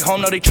 When I'm back home,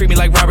 no, they treat me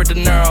like Robert De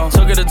Niro.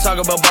 Took her to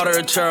Taco Bell, bought her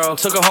a churro.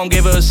 Took her home,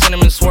 gave her a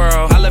cinnamon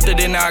swirl. I left it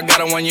in, now I got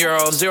her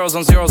 €1. Zeros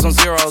on zeros on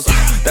zeros.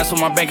 That's what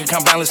my bank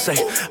account balance say.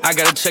 I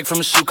got a check from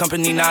a shoe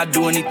company, now I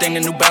do anything a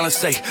New Balance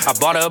say. I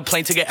bought her a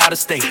plane ticket out of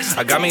state.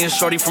 I got me a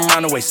shorty from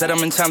Roundaway, said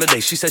I'm in town today.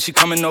 She said she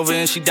coming over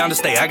and she down to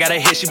stay. I got a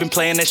hit, she been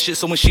playing that shit,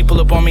 so when she pull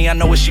up on me, I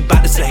know what she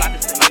bout to say.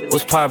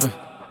 What's poppin'?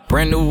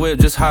 Brand new whip,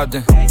 just hopped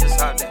in.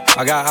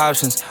 I got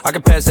options, I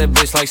can pass that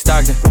bitch like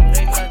Stockton.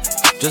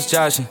 Just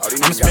joshing,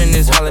 I'ma spend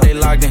this holiday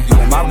locked in.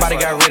 My body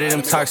got rid of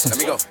them toxins.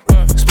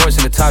 Sports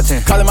in the top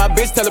 10. Callin' my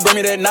bitch, tell her bring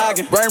me that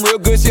noggin. Brain real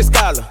good, she a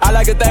scholar. I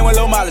like a thing with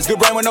low mileage, good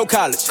brain with no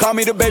college. Call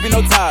me the baby,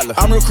 no Tyler.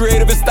 I'm real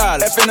creative and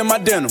stylish. F in my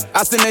denim.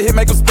 I send that hit,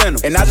 make them spin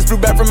 'em. And I just flew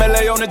back from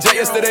LA on the jet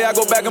yesterday. I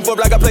go back and forth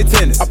like I play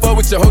tennis. I fuck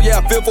with your hoe,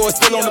 yeah, I feel for it.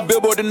 Still on the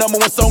Billboard, the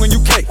 #1 song in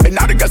UK. And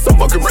now they got so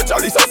fucking rich,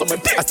 all these hoes on my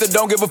dick. I still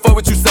don't give a fuck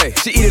what you say.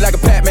 She eat it like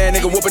a Pac-Man,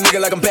 nigga. Whoop a nigga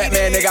like I'm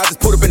Batman, nigga. I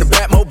just put up in the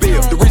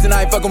Batmobile. The reason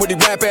I ain't fucking with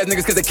these rap ass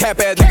niggas, cause they cap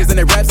ass niggas and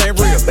they raps ain't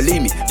real.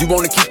 Believe me, you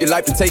wanna keep your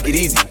life and take it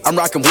easy. I'm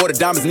rocking water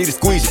diamonds, need a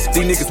squeegee.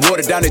 These niggas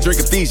water down, they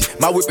drinking Fiji.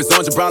 My whip is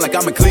orange and brown like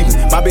I'm in Cleveland.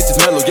 My bitch is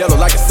mellow yellow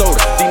like a soda.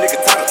 These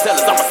niggas title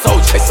tellers, I'm a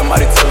soldier. Hey,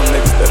 somebody tell them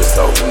niggas that it's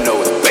over, you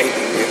know it's a baby,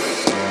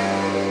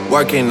 nigga.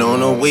 Working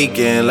on a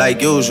weekend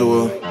like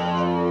usual.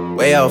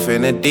 Way off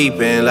in the deep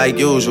end like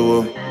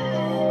usual.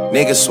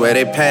 Niggas swear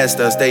they passed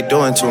us, they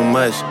doing too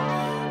much.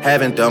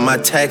 Haven't done my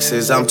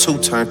taxes, I'm too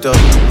turned up.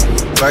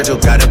 Virgil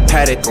got a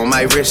paddock on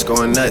my wrist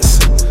going nuts.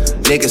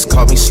 Niggas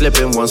caught me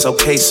slipping once,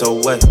 okay, so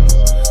what?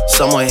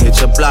 Someone hit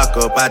your block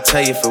up, I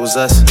tell you if it was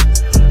us.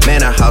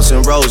 Man, a house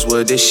in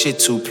Rosewood, this shit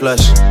too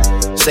plush.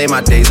 Say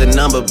my day's a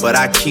number, but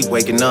I keep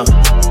waking up.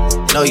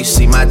 Know you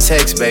see my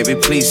text, baby,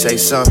 please say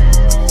something.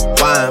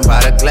 Wine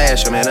by the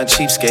glass, your man a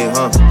cheapskate,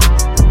 huh?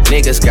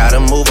 Niggas gotta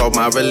move on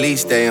my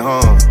release day,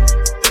 huh?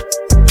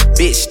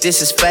 Bitch,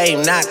 this is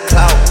fame, not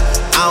clout.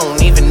 I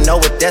don't even know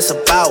what that's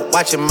about,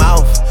 watch your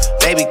mouth.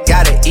 Baby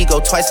got an ego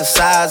twice the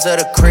size of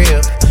the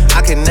crib.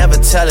 I can never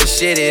tell a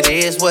shit, it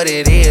is what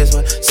it is.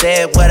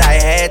 Said what I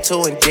had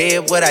to and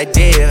did what I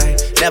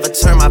did. Never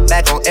turn my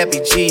back on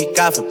FBG,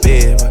 God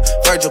forbid.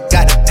 Virgil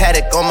got the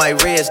paddock on my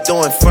wrist,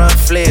 doing front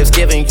flips.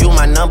 Giving you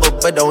my number,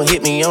 but don't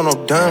hit me on no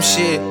dumb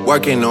shit.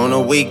 Working on a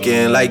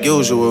weekend like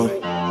usual.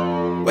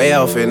 Way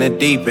off in the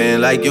deep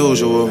end like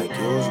usual.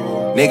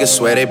 Niggas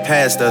swear they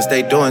passed us,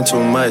 they doing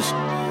too much.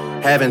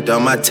 Haven't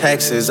done my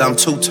taxes, I'm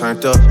too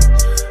turned up.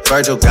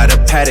 Virgil got a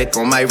paddock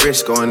on my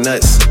wrist going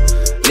nuts.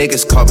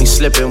 Niggas caught me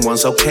slipping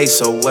once, okay,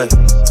 so what?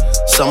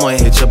 Someone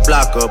hit your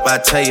block up, I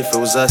tell you if it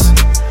was us.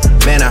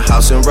 Man, a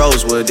house in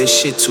Rosewood, this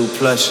shit too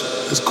plush.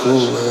 It's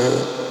cool,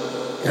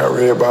 man. Got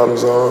red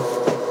bottoms on.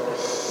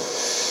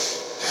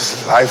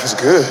 Life is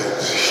good.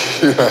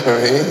 You know what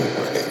I mean?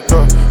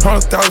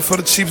 100,000 for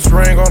the cheapest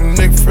ring on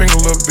the nigga finger,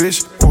 little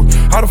bitch. Ooh,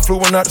 I done flew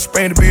one out to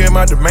Spain to be in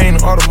my domain,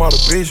 an automata,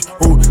 bitch.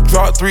 Ooh,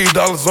 dropped $3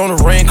 on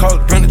the ring, called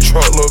it been the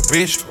truck, little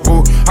bitch.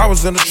 Ooh, I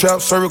was in the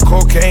trap, serving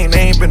cocaine,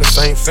 they ain't been the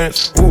same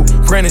since. Ooh,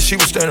 granted, she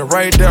was standing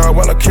right there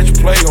while I catch a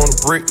play on the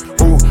brick.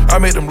 Ooh, I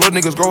made them little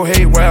niggas go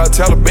haywire,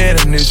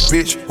 Taliban in this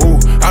bitch. Ooh,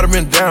 I done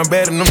been down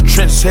bad in them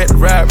trenches, had to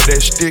ride with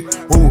that stick.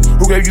 Ooh,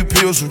 who gave you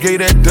pills? Who gave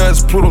that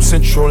dust? Pluto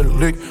sent you on the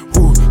lick.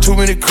 Ooh, too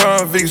many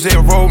convicts, they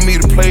rolled me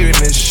to play in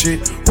this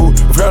shit. Ooh,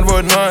 round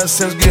about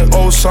nonsense, getting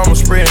old, so I'ma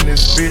spray in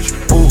this bitch.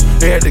 Ooh,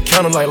 they had the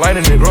counter like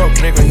lighting it up,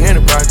 nigga,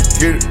 anybody can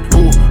get it.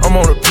 Ooh, I'm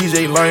on a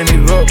PJ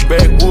lining it up,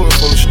 backwood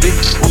full of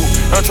sticks. Ooh,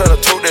 I'm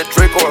tryna tote that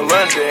Draco in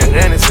London,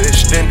 and it's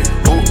extended.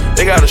 Ooh,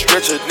 they gotta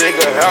stretch a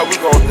nigga, how we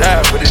gon'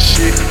 die for this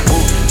shit?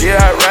 Ooh, yeah,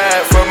 I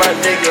ride for my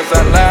niggas,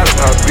 I lie to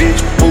my bitch.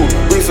 Ooh,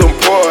 we some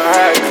poor,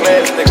 high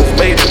class niggas,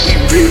 made it,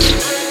 we rich.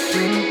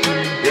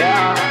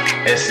 Yeah,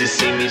 and she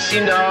see me, she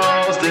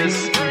knows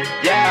this.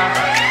 Yeah,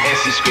 and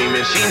she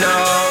screaming, she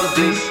knows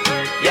this.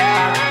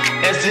 Yeah,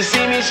 and she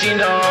see me, she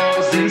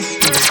knows this.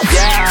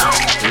 Yeah,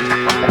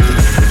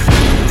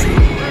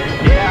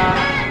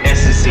 yeah, and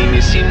she see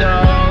me, she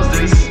knows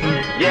this.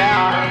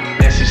 Yeah,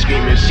 and she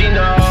screaming, she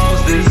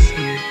knows this.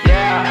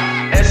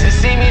 Yeah, and she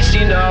see me,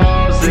 she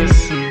knows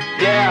this.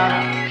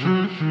 Yeah.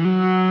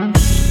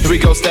 Here we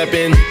go step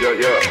in,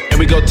 and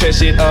we go tear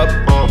shit up.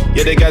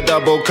 Yeah, they got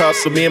double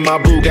cups, so me and my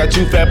boo got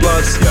 2 fat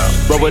blunts.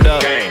 Roll it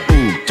up,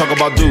 ooh, talk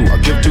about do, I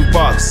give 2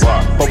 fucks.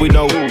 But we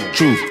know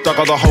truth, talk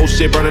all the whole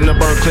shit, burning the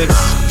burn clips.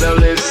 Now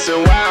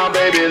listen, wow,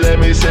 baby, let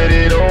me set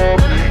it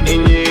off.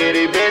 In your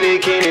itty bitty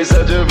bikini,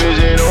 such a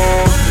vision,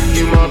 oh.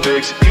 You my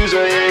fix, use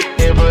a hick,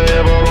 and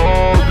forever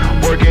long.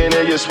 Working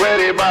at your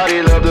sweaty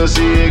body, love to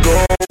see it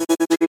go.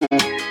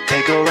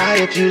 Take a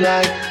ride if you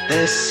like,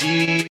 let's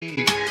see.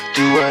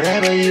 Do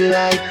whatever you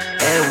like,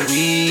 and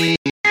we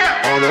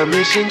on a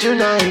mission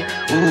tonight.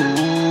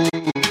 Ooh,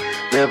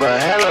 live a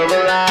hell of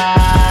a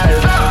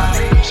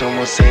life.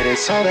 Someone said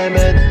it's all that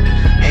meant.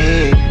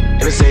 Hey,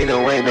 and this ain't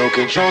no way, no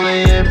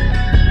controlling him.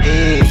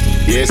 Hey,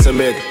 yeah, it's a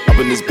myth. Up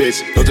in this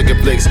bitch, no taking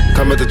flicks.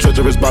 Come at the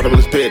treacherous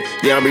bottomless pit.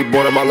 Yeah, I'm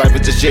reborn and my life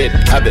is just shit.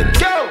 I've been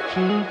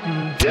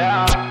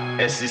yeah,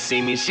 and she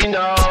see me, she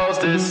knows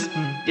this.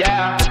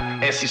 Yeah,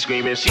 and she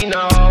screaming, she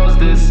knows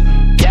this.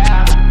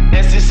 Yeah,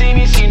 and she see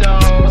me, she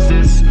knows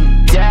this.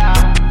 Yeah,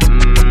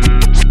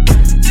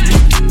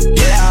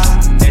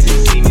 yeah, and she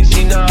see me,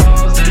 she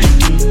knows this.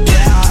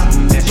 Yeah,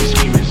 and she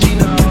screaming, she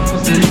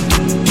knows this.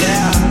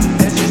 Yeah,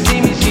 and she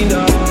see me, she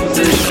knows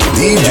this.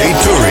 DJ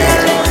Turi.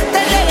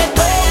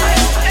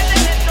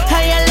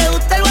 A ella le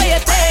gusta el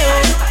guayeteo,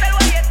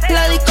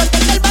 la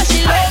discoteca, el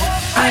vacilón.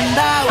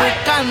 Anda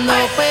buscando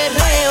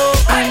perreo,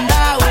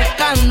 anda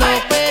buscando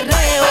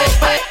perreo,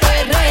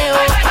 perreo,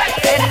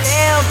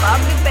 perreo,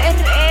 papi,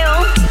 perreo,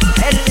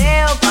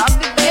 perreo,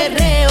 papi,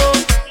 perreo,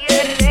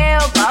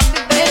 perreo, papi,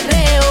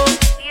 perreo,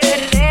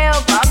 perreo,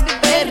 papi,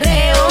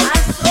 perreo.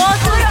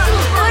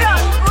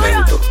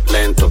 lento,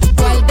 lento.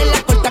 ¿Cuál de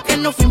la corta que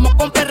nos fuimos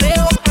con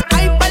perreo?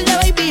 Hay par de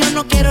baby, yo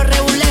no quiero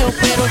reguleo,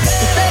 pero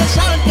ustedes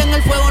saben que en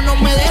el fuego no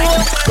me dejo.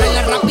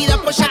 Baila rápida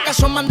por si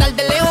acaso mandar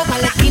de lejos. Pa'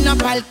 la esquina,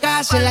 pa' el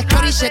case, la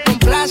story se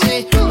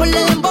complace.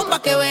 Ponle dembow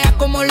pa' que vea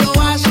cómo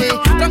lo hace.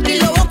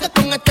 Tranquilo vos que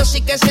con esto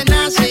sí que se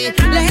nace.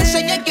 Les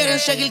enseñé y quieren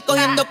seguir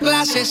cogiendo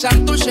clases.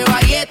 Santurce,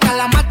 Valleta,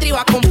 la matri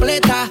va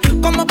completa.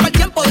 Como para el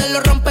tiempo de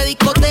los rompe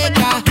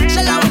discotecas.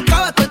 Se la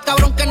buscaba todo el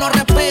cabrón que no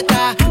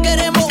respeta.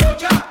 Queremos.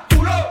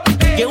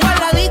 Llegó a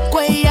la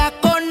disco, ella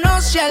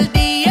conoce al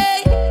DJ.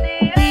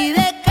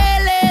 Pide que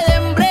le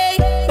den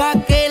break pa'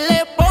 que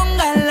le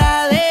pongan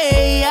la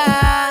de ella.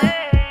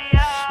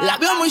 La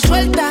veo muy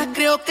suelta,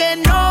 creo que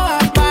no va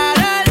a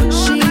parar.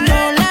 Si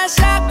no la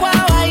saco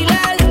a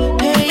bailar,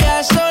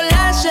 ella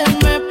sola se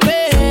me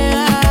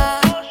pega.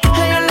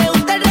 A ella le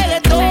gusta el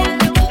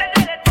reggaetón,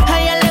 a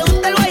ella le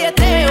gusta el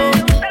guayeteo.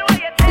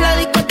 La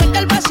discoteca,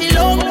 el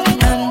vacilón,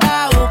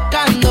 anda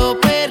buscando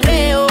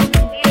perreo.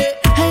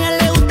 A ella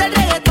le gusta el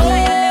reggaetón,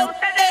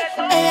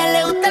 a ella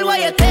le gusta el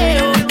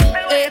guayeteo.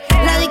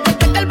 La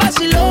discoteca, el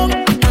vacilón,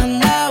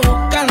 anda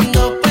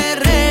buscando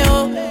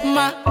perreo.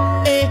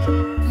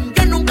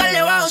 Yo nunca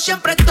le bajo,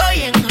 siempre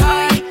estoy en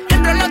high.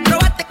 Entro en los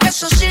trobates que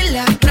eso sí le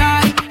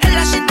atrae. En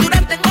la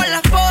cintura tengo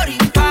la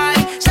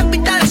 45. Se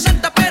pinta de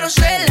santa pero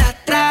se la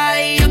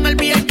trae. En el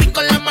VIP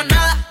con la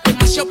manada,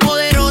 demasiado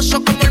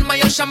poderoso como el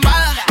mayor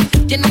Zambada.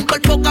 Tiene un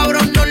cuerpo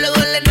cabrón, no le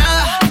duele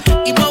nada.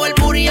 Y mueve el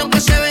booty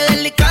aunque se ve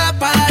delicada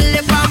pa'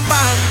 darle pam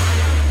pam.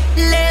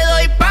 Le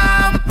doy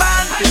pam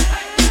pam,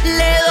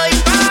 le doy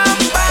pam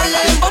pam,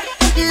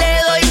 le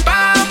doy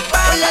pam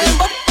pam,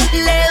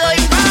 le doy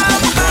pam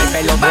pam.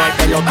 Muévelo,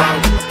 muévelo,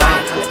 bang,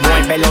 bang.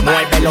 Muévelo,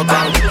 muévelo,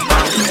 bang,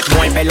 bang.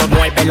 Muévelo,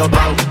 muévelo,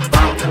 bang,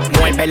 bang.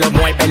 Muévelo,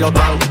 muévelo,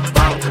 bang,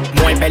 bang.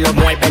 Muévelo,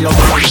 muévelo,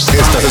 bang.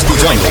 Estás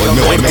escuchando el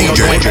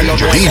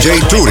mejor DJ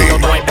Turi.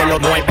 Muévelo,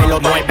 muévelo,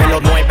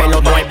 muévelo, muévelo,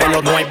 muévelo,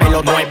 muévelo,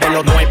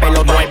 muévelo, muévelo,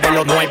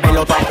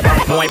 muévelo, muévelo,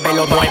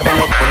 muévelo,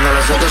 muévelo. Cuando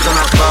los otros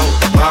suenan pan,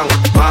 pan,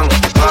 pan,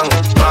 pan,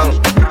 pan,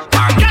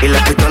 pan, y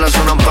las pistolas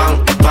suenan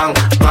pan, pan,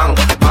 pan,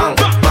 pan,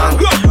 pan, pan.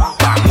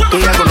 Tú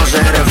ya conoces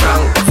el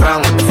refrán,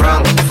 fran,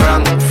 fran,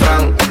 fran,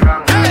 fran.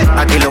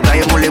 Aquí lo que hay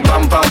es muli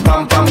pam, pam,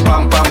 pam, pam,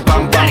 pam, pam,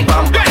 pam, pam,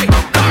 pam.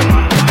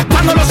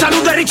 Cuando los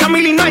saluda Richard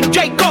Mille no es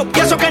Jacob. Y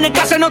eso que en el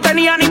caso no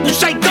tenía ni un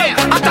 6.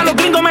 Hasta los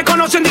gringos me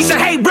conocen, dice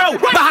hey bro.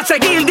 Vas a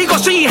seguir, digo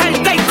sí,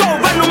 hey take.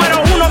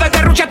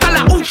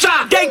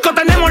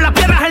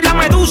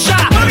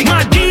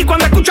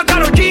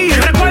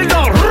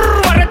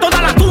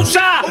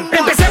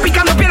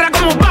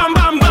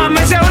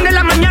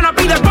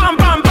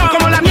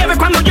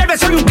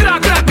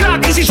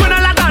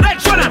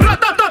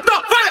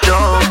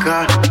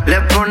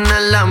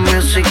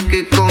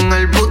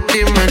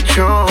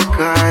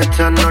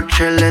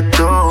 noche le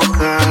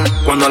toca.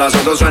 Cuando la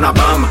soto suena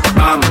pam,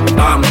 pam,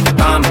 pam,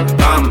 pam,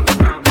 pam,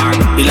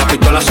 pam. Y la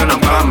pistola suena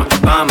pam,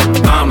 pam,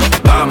 pam,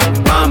 pam,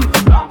 pam,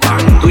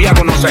 pam. Tú ya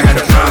conoces el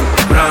ran,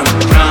 ran,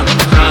 ran,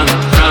 ran,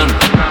 ran.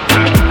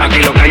 Aquí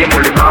lo que hay es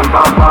por pam,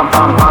 pam, pam,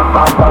 pam, pam,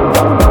 pam, pam.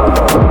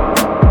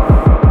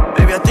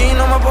 Baby, a ti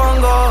no me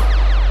pongo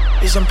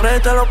y siempre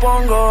te lo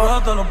pongo.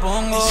 Yo te lo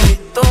pongo. Y si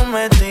tú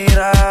me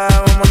tiras,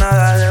 vamos a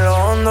nadar en lo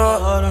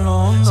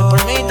hondo. Si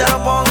por mí te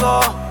lo pongo,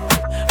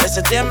 de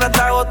septiembre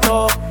hasta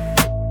agosto.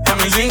 A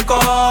mis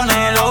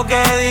rincones, lo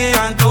que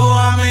digan tus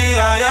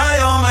amigas, ya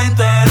yo me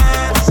enteré.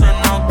 Se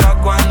nota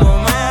cuando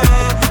me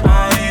ves,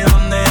 ahí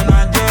donde no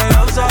has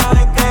llegado,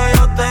 sabes que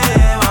yo te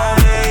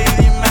llevaré.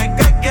 Y dime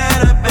qué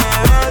quieres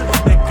beber,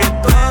 es que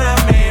tú eres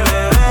mi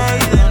bebé.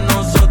 Y de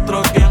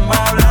nosotros quién va a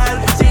hablar,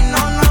 si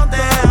no nos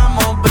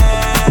dejamos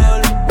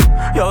ver.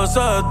 Yo sé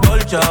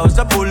dolce, a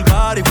veces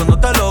vulgar, y cuando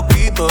te lo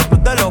quito,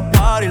 después de los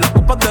paris, las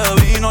copas de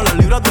vino, las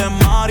libras de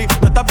mari.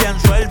 Tú estás bien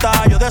suelta,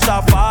 yo de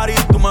safari.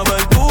 Tú me ves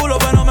el culo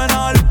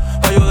fenomenal,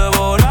 pa' yo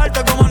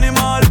devorarte como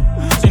animal.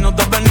 Si no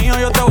te has venido,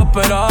 yo te voy a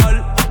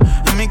esperar.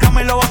 En mi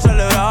cama y lo voy a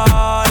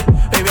celebrar.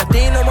 Baby, a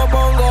ti no me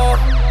pongo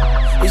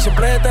y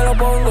siempre te lo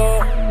pongo.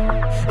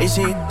 Y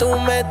si tú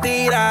me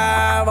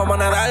tiras, vamos a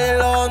nadar en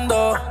lo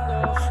hondo.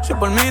 Si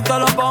por mí te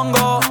lo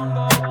pongo,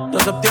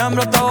 de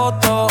septiembre hasta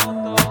agosto.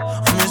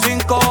 A mis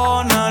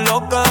rincones,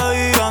 lo que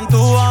digan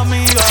tus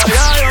amigas,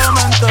 ya yo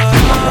me enteré.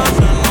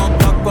 Se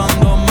nota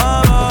cuando me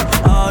ves,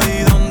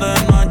 ahí donde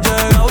no has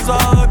llegado,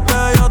 sabes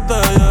que yo te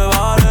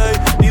llevaré.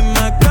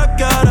 Dime qué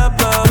quieres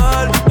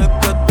beber, es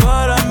que tú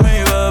eres mi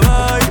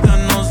bebé. Y de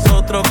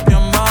nosotros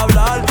quién va a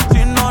hablar,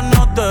 si no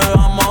nos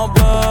dejamos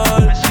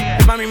ver.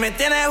 Mami, me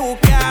tienes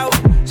buqueado,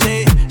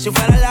 sí. Si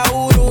fuera la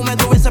Uru, me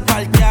tuviese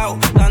parqueado.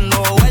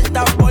 Dando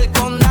vueltas por el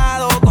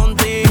condado,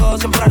 contigo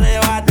siempre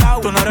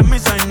arrebatado. Tú no eres mi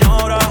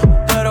señora,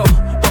 pero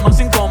toma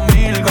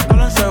 5,000,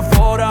 gástalo en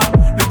Sephora.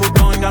 Louis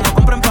Vuitton ya no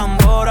compra en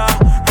Pandora.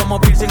 Como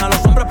piercing a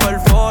los hombres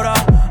perfora.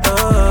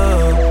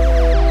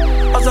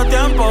 Hace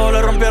tiempo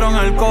le rompieron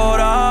el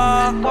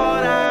cora.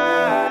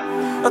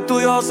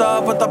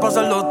 Estudiosa, puesta para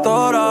ser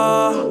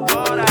doctora.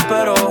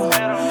 Pero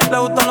le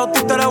gustan los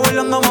títeres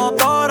huirleando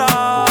motora.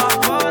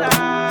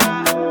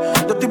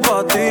 Yo estoy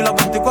pa' ti las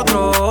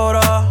 24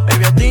 horas.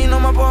 Baby, a ti no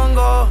me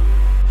pongo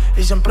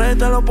y siempre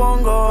te lo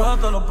pongo. Yo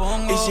te lo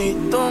pongo. Y si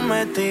tú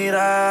me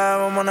tiras,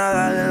 vamos a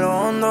nadar en lo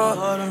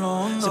hondo.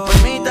 Si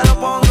por mí te lo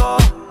pongo,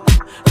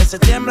 de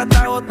septiembre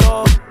hasta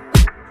agosto.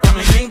 A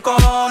mis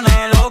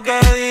rincones, lo que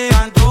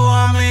digan tus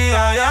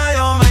amigas, ya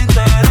yo me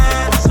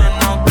enteré. Se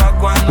nota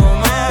cuando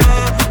me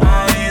ves,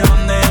 ahí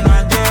donde no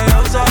has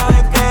llegado,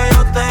 sabes que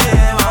yo te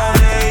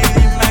llevaré. Y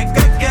dime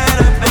qué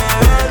quieres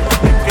beber,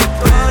 es que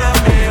tú eres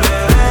mi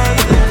bebé. Y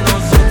de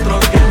nosotros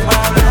quién va a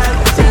hablar,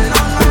 si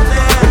no nos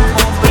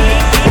dejamos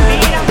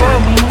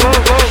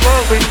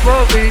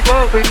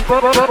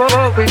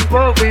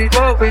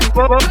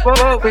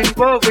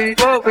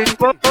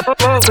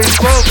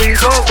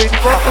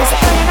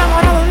Estoy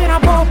enamorado de una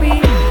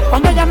popi.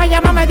 Cuando ella me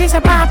llama me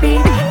dice papi.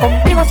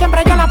 Contigo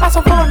siempre yo la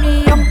paso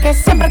funny, aunque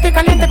siempre estoy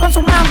caliente con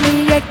su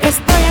mami. Es que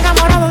estoy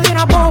enamorado de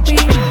una popi.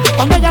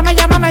 Cuando ella me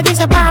llama me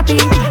dice papi.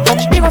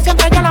 Contigo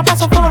siempre yo la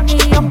paso funny,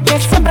 aunque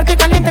siempre estoy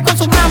caliente con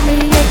su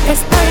mami. Es que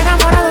estoy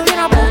enamorado de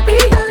una popi.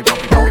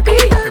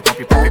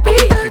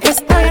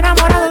 Estoy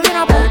enamorado de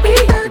una popi.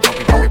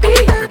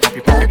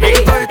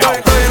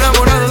 Estoy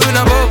enamorado de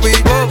una popi.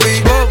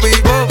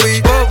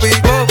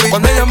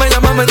 Cuando ella me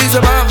llama me dice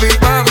papi.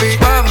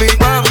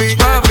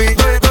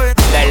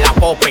 De la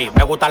popi,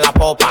 me gusta la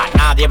popa.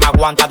 Nadie me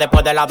aguanta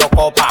después de las 2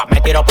 copas. Me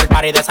tiro por el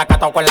party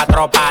desacatado con la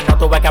tropa. No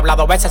tuve que hablar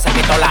 2 veces, se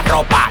quitó la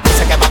ropa.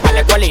 Dice que va para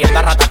la escuela y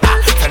anda ratatá.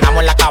 Frenamos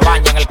en la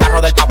cabaña, en el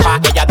carro del papá.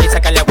 Ella dice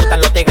que le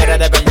gustan los tigres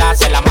de verdad.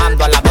 Se la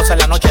mando a las 12 de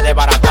la noche de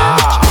barata.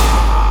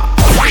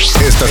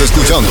 Estás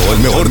escuchando el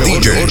mejor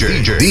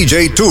DJ,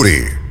 DJ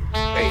Turi.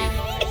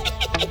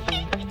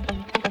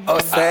 O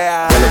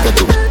sea, ¿Qué es lo que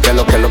tú montas? ¿Qué es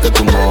lo que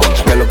tú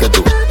montas? ¿Qué es lo que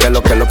tú montas? ¿Qué es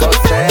lo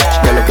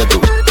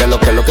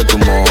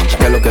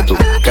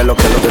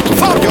que tú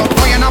montas? Yo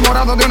estoy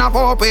enamorado de una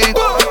popi.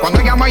 Cuando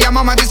ella me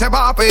llama me dice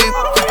papi.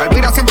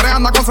 Elvira siempre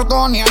anda con su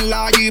Tony en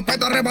la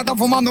jipeta arrebata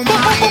fumando un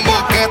mani.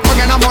 Que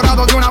estoy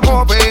enamorado de una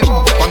popi.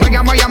 Cuando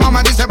ella me llama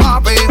me dice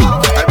papi.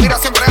 Elvira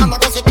siempre anda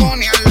con su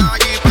Tony en la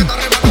jipeta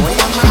arrebata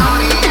fumando un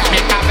mani. Me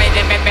acabé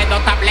de beber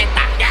 2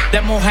 tabletas.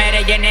 De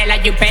mujeres llené la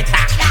jipeta.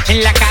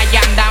 En la calle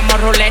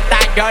andamos ruleta.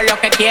 Yo lo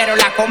que quiero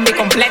la combi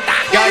completa.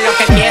 Yo lo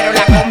que quiero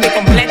la combi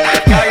completa.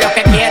 Yo lo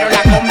que quiero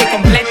la combi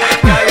completa.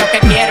 Yo lo que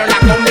quiero la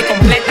combi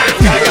completa.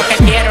 Yo lo que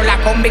quiero la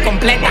combi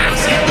completa.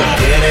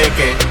 Quiere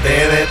que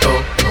te dé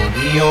todo lo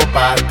mío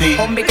para ti.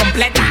 Combi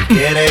completa.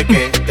 Quiere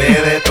que te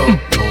dé todo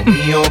lo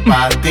mío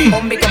para ti.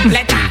 Combi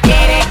completa.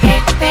 Quiere que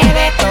te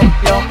dé todo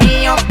lo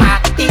mío para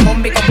ti.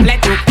 Combi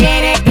completa.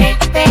 Quiere que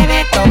te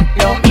dé todo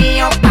lo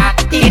mío para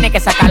ti. Tiene que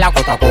sacar la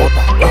gota a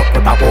gota,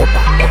 gota a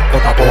gota,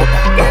 gota a gota,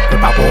 gota a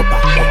gota,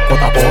 gota a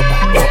gota,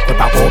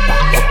 gota a gota,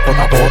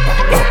 gota a gota.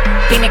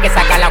 Tiene que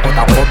sacar la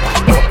gota a gota,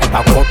 gota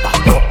a gota,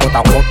 gota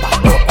a gota,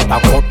 gota a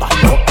gota,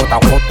 gota a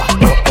gota,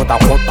 gota a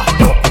gota.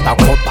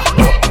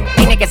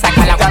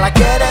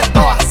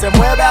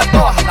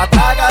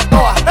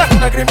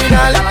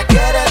 criminal. Ya la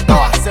quiere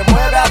toa, se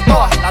mueve a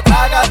toa, la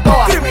traga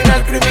toa.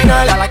 Criminal,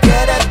 criminal. Ya la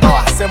quiere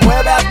toa, se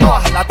mueve a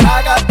toa, la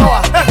traga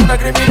toa. Es una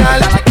criminal.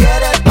 Ya la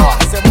quiere toa,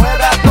 se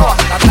mueve a toa,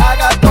 la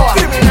traga toa.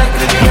 Criminal,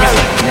 criminal.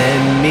 Let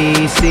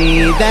me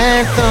see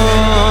that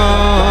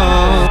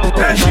thong.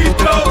 El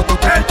chitro,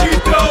 el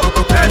chitro,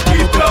 el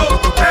chitro,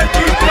 el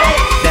chitro.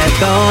 That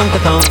thong,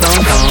 thong,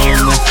 thong, thong.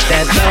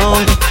 That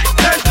thong,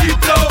 El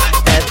chitro,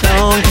 that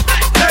thong,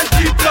 el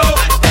chitro,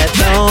 that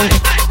thong,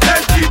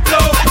 el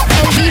chitro.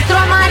 El chitro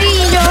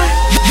amarillo.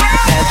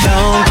 that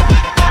thong,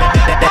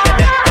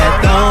 that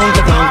thong,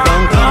 thong,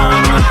 thong,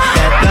 thong.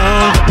 That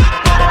thong,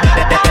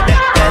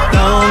 that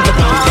thong,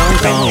 thong, thong,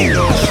 thong.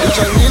 El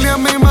Chanel en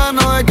mi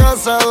mano de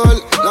cazador,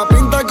 la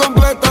pinta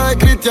completa de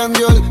Christian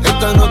Dior.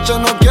 Esta noche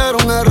no quiero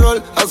un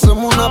error,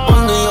 hacemos una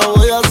pornilla,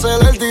 voy a ser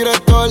el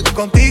director.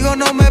 Contigo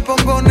no me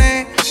pongo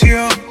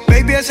necio,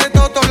 baby ese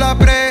toto la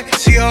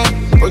presión.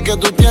 Porque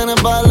tú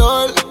tienes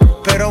valor,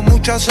 pero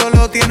muchas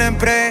solo tienen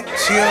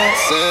precio.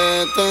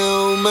 se te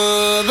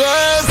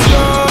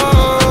humedeció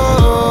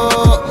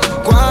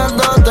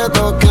cuando te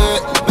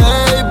toqué,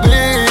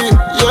 baby,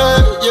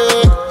 yeah,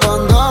 yeah.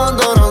 Don, don,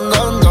 don,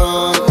 don,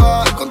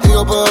 don.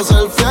 Contigo puedo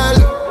ser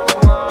fiel,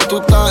 tú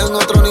estás en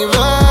otro nivel,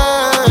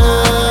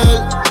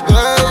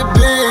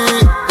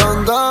 baby.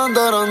 Don, don,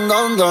 don,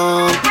 don,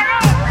 don.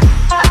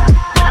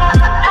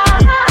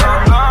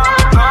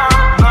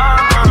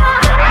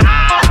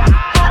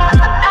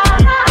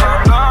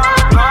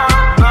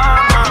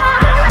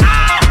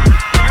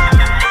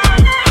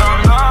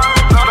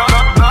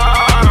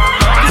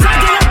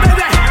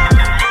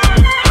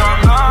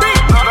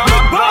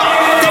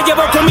 Te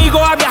llevo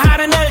conmigo a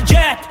viajar en el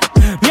jet.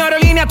 Mi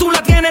aerolínea tú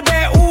la tienes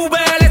de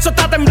Uber. Eso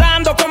está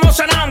temblando como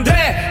San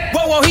Andrés.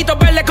 Wow, ojitos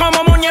verdes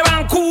como Moñe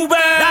Vancouver.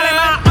 Dale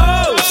más,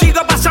 oh,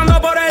 sigo pasando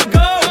por el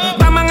go.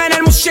 Batman en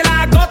el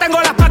murciélago.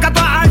 Tengo las placas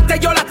todas altas,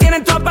 yo las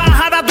tienen todas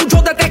bajadas. Tu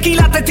show de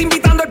tequila te está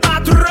invitando el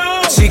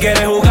patrón. Si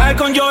quieres jugar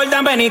con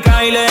Jordan, ven y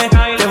caile.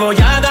 Te voy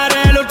a dar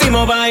el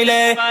último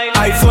baile.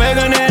 Hay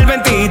fuego en el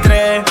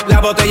 23.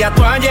 Las botellas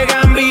todas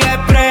llegan vía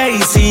spray.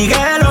 Y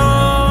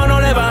síguelo, no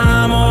le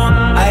vamos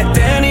a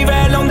este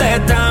nivel donde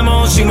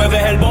estamos. Si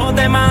mueves el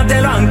bote más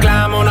te lo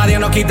anclamos. Nadie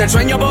nos quita el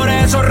sueño, por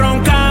eso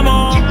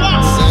roncamos.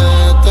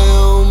 Se te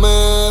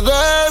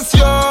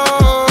humedeció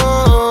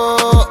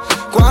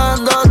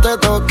cuando te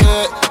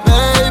toqué,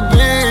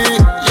 baby,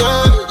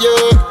 yeah,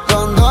 yeah.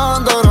 Don,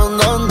 don, don,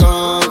 don,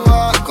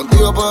 don.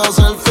 Contigo puedo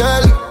ser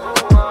fiel,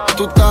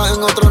 tú estás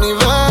en otro nivel,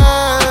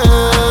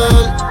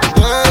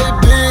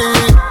 baby.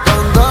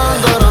 Don,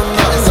 don, don,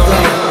 don,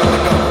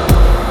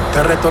 don.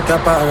 Te reto que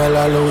apague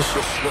la luz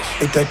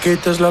y te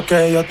quites lo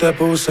que yo te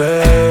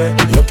puse.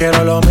 Yo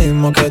quiero lo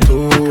mismo que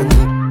tú.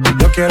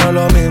 Yo quiero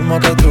lo mismo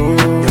que tú.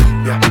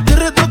 Te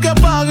reto que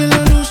apague la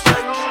luz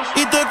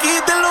y te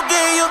quites lo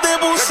que yo te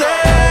puse.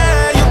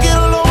 Yo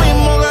quiero lo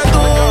mismo que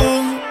tú.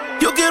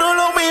 Yo quiero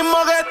lo mismo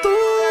que tú.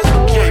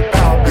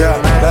 Yeah,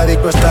 la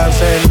disco está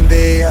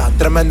encendida,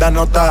 tremenda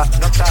nota.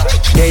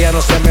 Y ella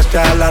no se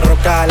mezcla a la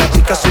roca. La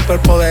chica súper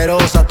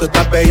poderosa, tú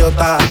estás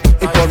bellota.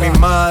 Y por mi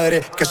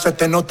madre, que se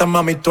te nota,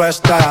 mami, tú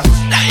estás.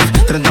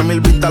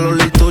 30,000 vistas los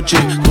lituchi.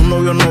 Tu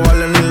novio no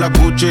vale ni la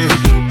cuchi.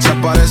 Se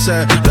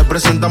aparece, le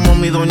presentamos a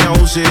mi doña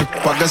Uzi.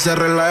 Pa' que se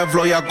relaje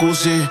flow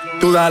jacuzzi.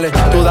 Tú dale,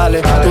 tú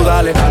dale, tú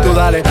dale, tú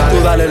dale,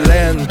 tú dale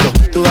lento,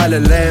 tú dale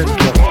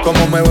lento.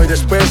 Como me voy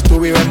después, tú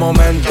vive el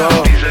momento.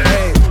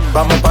 Hey,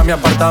 vamos pa' mi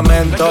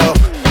apartamento.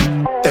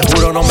 Te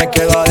juro no me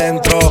quedo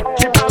adentro.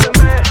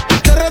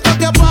 Te reto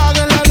que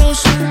apagues la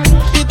luz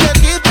y te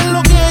quites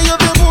lo que yo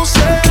te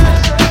puse.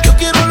 Yo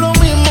quiero lo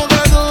mismo que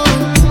tú.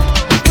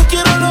 Yo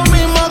quiero lo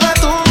mismo que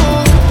tú.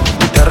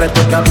 Te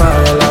reto que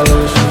apagues la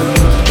luz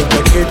y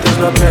te quites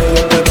lo que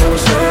yo te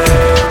puse.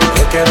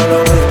 Yo quiero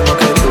lo mismo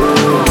que tú.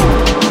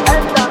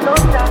 Esta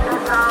noche me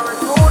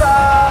travesura.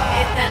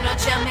 Esta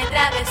noche me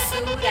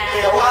travesura.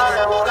 Te voy a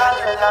devorar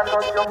en la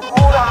noche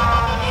oscura.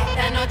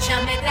 Esta noche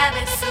me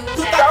travesura.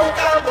 Tú estás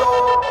buscando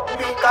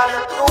mi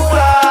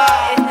calentura.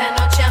 Esta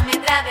noche me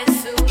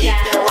travesura. Y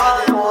te voy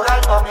a devorar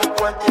con mi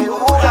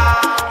cuentidura.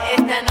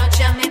 Esta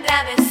noche me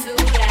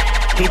travesura.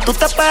 Y tú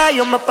te pegas,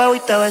 yo me pego y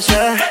te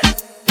besé.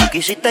 Lo que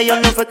hiciste yo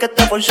no fue que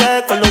te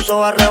forcé. Con los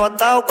ojos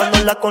arrebatados cuando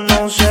la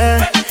conoce.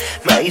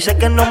 Me dice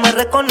que no me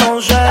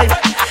reconoce.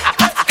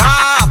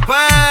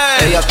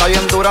 Ella está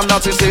bien dura, anda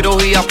sin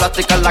cirugía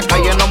plástica. En la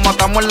calle nos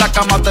matamos, en la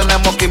cama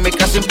tenemos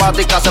química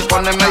simpática. Se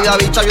pone media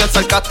bicha bien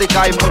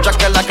sarcástica. Hay muchas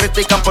que la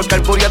critican porque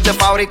el booty es de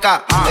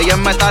fábrica. Ella es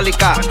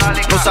metálica,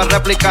 no usa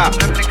réplica.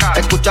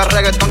 Escucha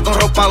reggaetón con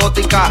ropa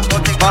gótica.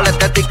 Vale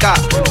estética,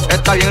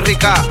 está bien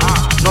rica.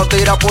 No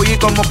tira pulli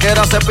como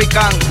quiera se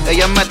pican.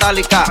 Ella es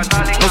metálica,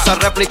 no usa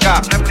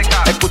réplica.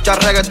 Escucha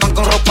reggaetón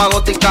con ropa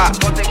gótica.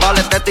 Vale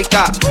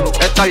estética,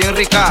 está bien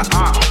rica.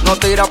 No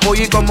tira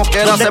pulli como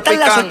quiera se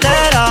pican.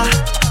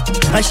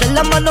 Alza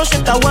la mano si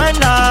está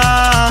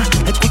buena.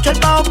 Escucha el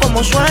bajo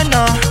como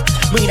suena.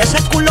 Mira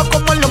ese culo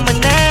como lo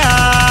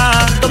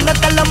menea. ¿Dónde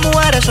están las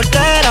mujeres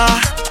solteras?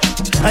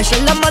 Alza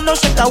la mano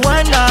si está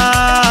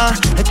buena.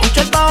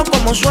 Escucha el bajo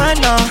como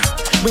suena.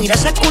 Mira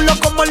ese culo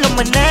como lo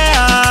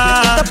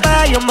menea. Tú te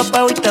pegas, yo me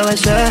pego y te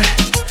besé.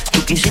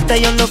 Tú quisiste,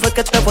 yo no fue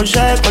que te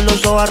forcé. Con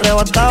los ojos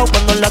arrebatados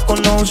cuando la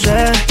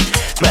conoce.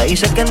 Me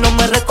dice que no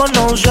me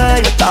reconoce.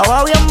 Yo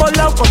estaba bien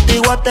volado,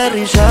 contigo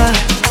aterricé.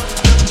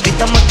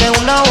 Grita más que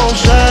una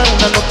voz,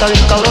 una nota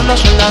bien cabrona,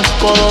 son las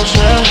 12.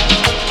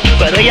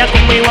 Pero ella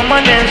conmigo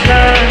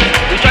amanece.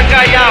 Tú estás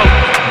callado.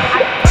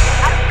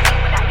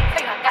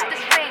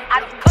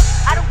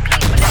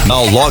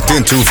 Now locked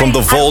into From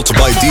the Vault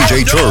by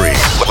DJ Turi.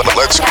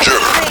 Let's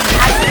jerk.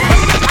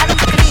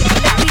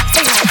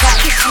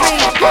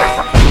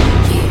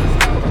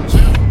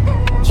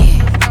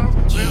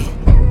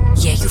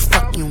 Yeah, you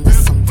fucking with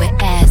some wet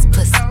ass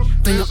pussy.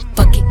 Bring a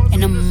bucket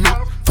and a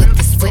mop for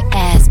this wet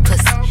ass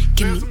pussy.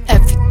 Give me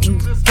everything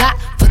you got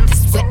for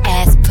this wet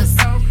ass pussy.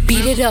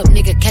 Beat it up,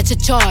 nigga, catch a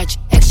charge.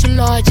 Extra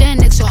large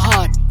and extra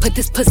hard. Put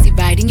this pussy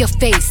right in your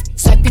face.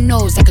 Swipe your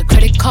nose like a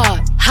credit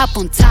card. Hop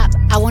on top,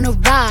 I wanna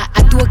ride.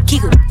 I do a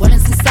giggle, what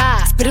is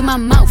inside? Spit in my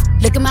mouth,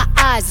 look in my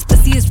eyes. This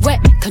pussy is wet,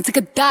 come take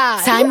a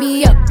dive. Tie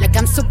me up like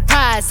I'm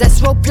surprised, that's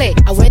roleplay.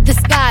 I wear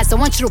disguise, I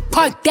want you to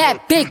park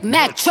that Big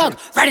Mac truck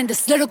right in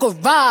this little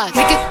garage.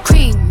 Make it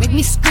cream, make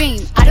me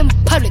scream. Out in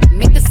public,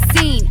 make the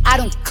scene. I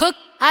don't cook,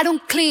 I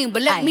don't clean,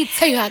 but let me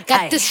tell you, I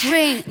got this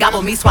ring.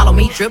 Gobble me, swallow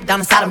me, drip down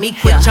inside of me.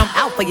 Quick jump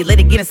out for you, let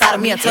it get inside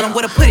of me. I tell them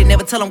where to put it,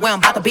 never tell them where I'm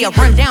about to be. I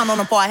run down on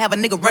them before I have a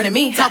nigga running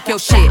me. Talk your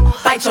shit,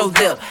 bite your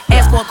lip.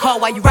 Ask for a call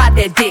while you ride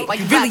that dick.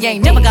 You really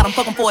ain't never got him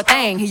fucking for a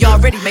thing. He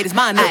already made his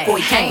mind up before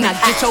he came. Now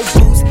get your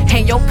boots,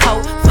 hang your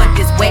coat for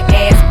this wet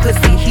ass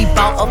pussy. He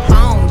bought a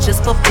phone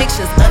just for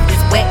pictures of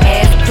this wet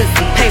ass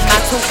pussy. Pay my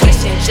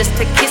tuition just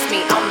to kiss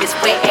me on this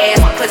wet ass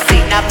pussy.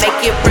 Now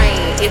make it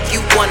rain if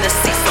you wanna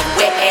see some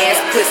wet ass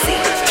pussy.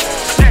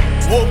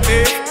 Whooped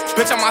it,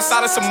 bitch, I'm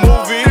outside of some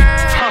movie.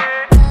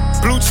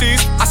 Blue cheese,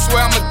 I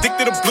swear I'm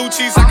addicted to blue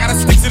cheese. I gotta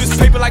stick to this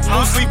paper like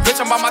blue sleep.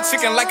 Bitch, I'm by my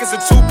chicken like it's a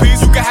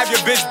two-piece. You can have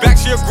your bitch back,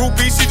 she a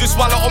groupie. She just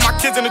swallow all my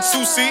kids in a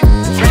two-seat.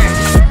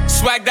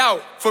 Swagged out,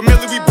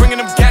 familiar, we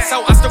bringing them gas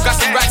out. I still got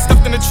some racks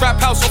stuffed in the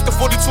trap house. Off the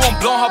 42, I'm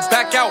blowing her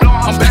back out.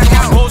 I'm back on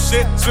my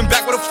bullshit, spin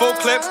back with a full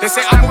clip. They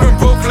say I'm moving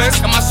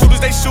ruthless, and my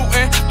shooters they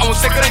shooting. I won't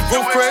take it, they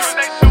roof Chris.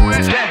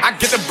 I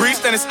get the breeze,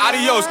 then it's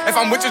adios. If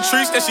I'm with your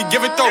trees, then she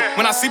give it though.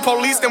 When I see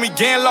police, then we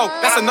gang low.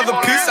 That's another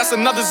piece, that's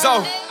another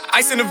zone.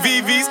 Ice in the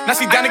VVs, now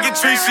she down to get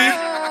treachy.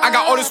 I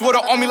got all this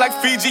water on me like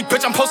Fiji.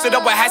 Bitch, I'm posted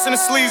up with hats and the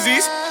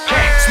sleazies.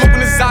 Smoking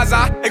the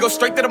Zaza, it go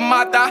straight to the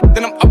Mata.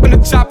 Then I'm up in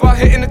the chopper,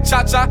 hitting the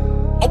cha-cha.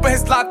 Open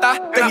his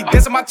lata, then he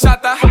dancing my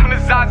chata. Smoking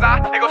the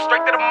Zaza, it go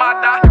straight to the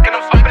Mata. Then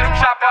I'm up in the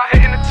chopper,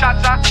 hitting the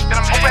cha-cha. Then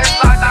I'm open his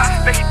lata,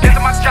 then he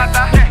dancing my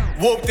chata.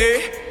 Whooped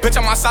it, bitch,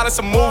 I'm outside of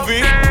some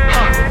movie.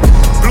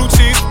 Blue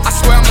cheese, I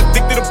swear I'm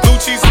addicted to blue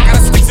cheese. I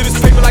gotta stick to this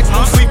paper like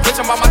blue sleep. Bitch,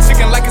 I'm by my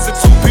chicken like it's a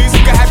two-piece. You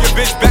can have your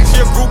bitch back,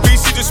 she a groupie.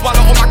 She just swallow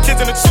all my kids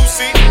in a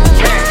two-seat.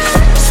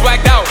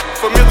 Swagged out,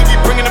 familiar, we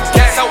bringing them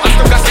gas out. I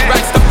still got some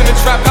racks stuffed in the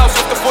trap house.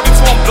 Off the 42,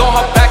 I'm blowing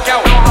her back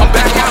out. I'm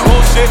back on my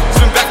bullshit,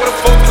 swim back with a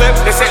full clip.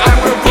 They say I'm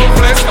with a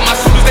ruthless, and my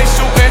shooters they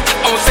shooting.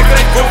 I won't take it,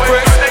 they roof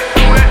Chris.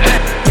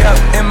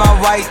 Yeah, in my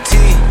white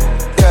tee.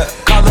 Yeah,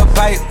 call up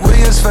Pipe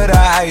Williams for the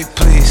hype,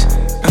 please.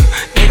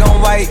 They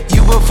gon' wipe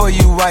you before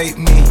you wipe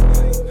me.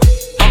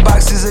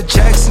 Boxes of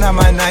checks, not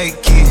my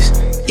Nikes.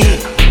 Yeah,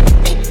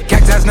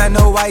 cactus, not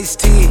no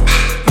iced tea.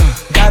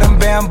 Got them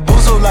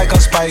bamboozled like a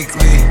Spike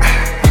Lee.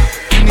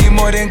 You need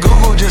more than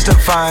Google just to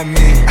find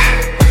me.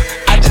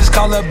 I just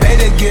call a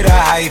beta, get a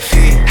high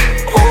fee.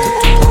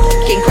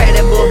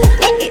 Incredible,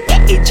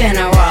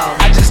 general.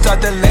 I just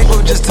start the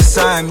label just to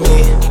sign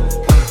me.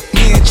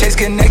 Me and Chase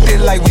connected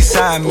like we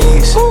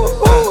Siamese.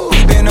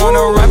 We been on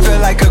a run, feel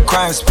like a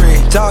crime spree.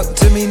 Talk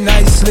to me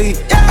nicely.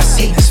 I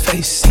seen his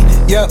face, seen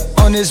it. Yup,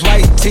 on his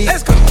white tee.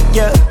 Let's go.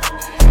 Yeah,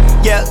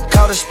 yeah,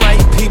 call the Sprite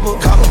people.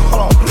 Call him,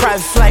 hold on.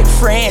 Private flight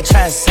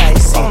franchise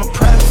sites. On a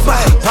private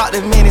flight. Popped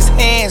him in his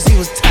hands, he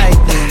was tight.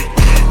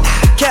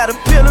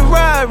 Caterpillar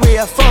robbery,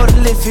 I fought to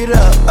lift it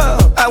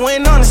up. I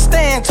went on the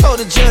stand, told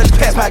the judge,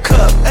 pass my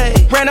cup.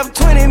 Ran up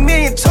 20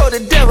 million, told the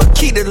devil,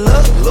 keep the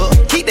look.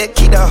 Keep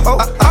the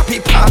hope.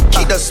 RP pop,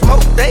 keep the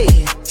smoke.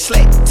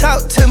 Slick,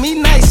 talk to me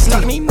nicely.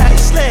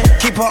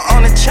 Keep her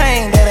on the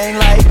chain, that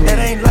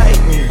ain't like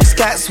me.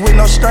 Scots with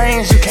no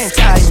strings, you can't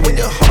tie me.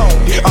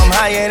 I'm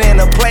higher than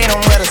a plane, I'm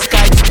where the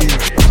skies be.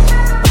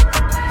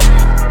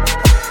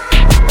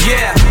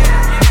 Yeah.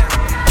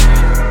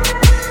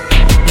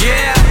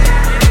 Yeah.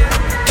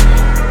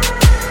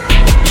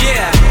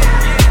 Yeah.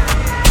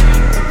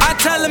 I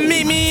tell her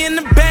meet me in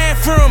the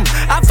bathroom.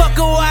 I fuck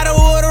her while the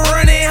water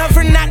running. Her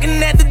for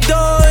knocking at the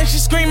door and she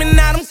screaming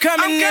out I'm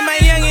coming. And my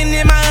youngin'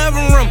 in my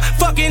oven room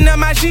fucking up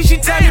my shit. She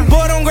tell me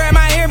boy don't grab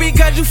my hair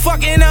because you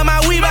fucking up my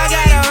weave. I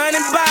got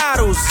 100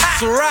 bottles.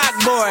 It's a rock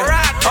boy.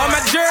 All my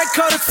jewelry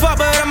coat is fuck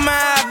but I'm a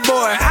hot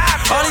boy.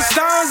 All these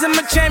stones in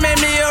my chain made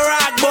me a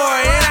rock boy.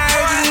 And I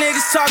heard you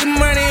niggas talking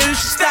money, you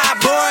should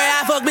stop boy.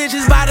 I fuck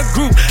bitches by the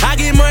group. I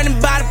get money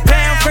by the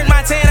pound. Print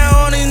my tanner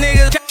on these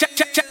niggas.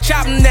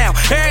 Chop them down.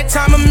 Every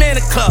time I'm in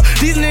the club,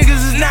 these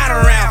niggas is not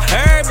around.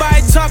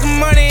 Everybody talking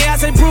money, I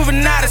say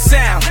proving not a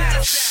sound.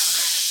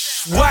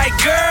 White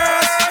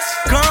girls,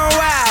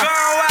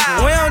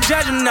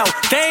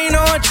 They ain't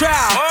on trial.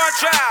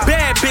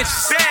 Bad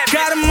bitches,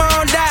 got them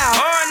on down.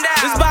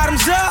 This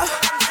bottoms up,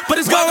 but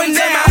it's going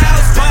down. Welcome to my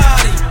house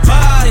party,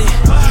 party.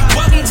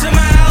 Welcome to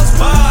my house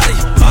party,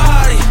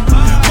 party.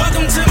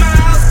 Welcome to my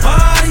house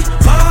party,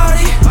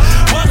 party.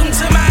 Welcome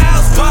to my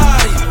house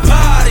party,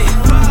 party.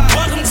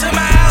 Welcome to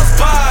my house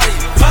party,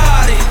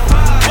 party.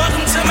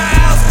 Welcome to my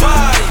house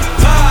party,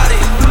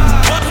 party.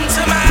 Welcome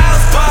to my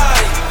house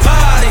party,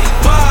 party,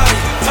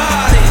 party,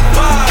 party,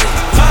 party,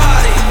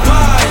 party,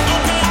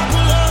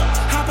 party.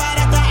 Hop out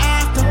at the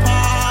after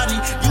party.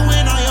 You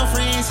and all your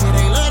friends here,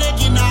 they love to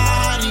get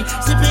naughty.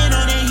 Sipping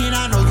on that hit,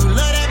 I know you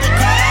love that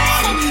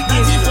Bacardi.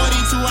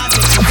 1942, I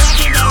take you back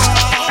in the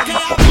raw. Okay,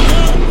 I pull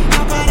up.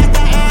 Hop out at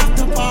the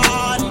after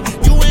party.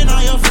 You and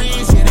all your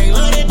friends here, they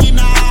love to get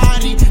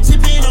naughty.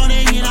 Sipping on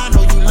that hit, I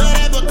know you love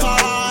that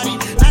Bacardi.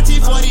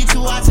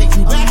 1942, I take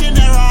you back in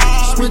the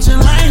raw. Switching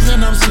lanes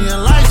and I'm seeing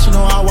lights. You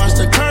know I watch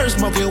the curves,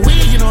 smoking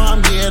weed. You know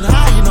I'm getting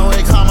high. You know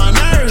it calm my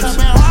nerves.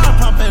 Trapping hard,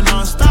 pumping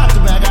non-stop. The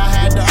bag I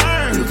had to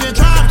earn. You can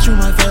drop, you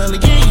might fail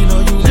again. You know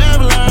you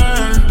never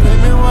learn. Hit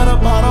me with a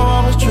bottle,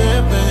 I was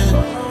tripping.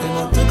 Then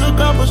I took a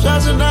couple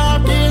shots and now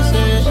I'm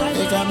dancing.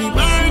 It got me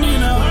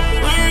burning up,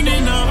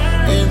 burning up.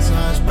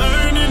 Inside's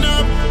burning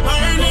up,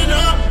 burning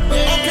up.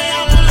 Yeah. Okay,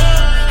 I pull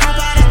up. Hop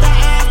out at the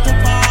after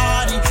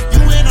party.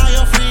 You and all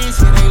your friends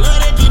here, they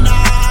love to get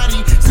naughty.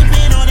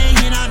 Sipping on that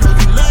hit, I know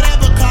you love that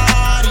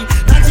Bacardi.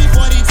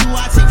 1942,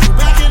 I take you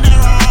back in the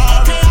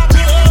raw. Okay, I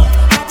pull up.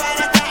 Hop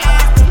out at the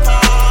after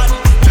party.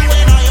 You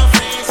and all your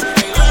friends here,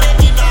 they love to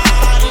get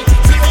naughty.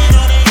 Sipping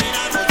on that hit,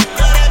 I know you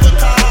love that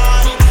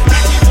Bacardi.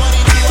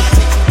 1942, I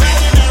take you back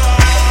in the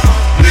raw.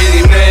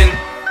 Many men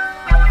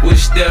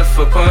wish death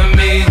upon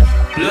me.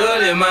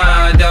 Blood in my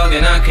eye, dog,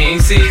 and I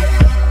can't see.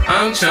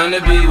 I'm tryna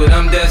be what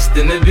I'm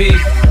destined to be,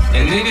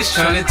 and niggas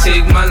tryna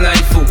take my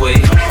life away.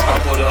 I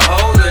put a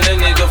hole in a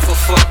nigga for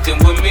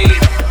fucking with me.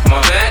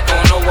 My back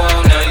on the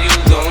wall, now you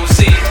gon'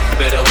 see.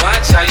 Better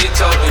watch how you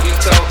talk when you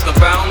talk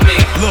about me.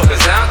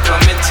 Cause I'll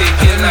come and take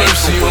your life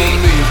mercy away.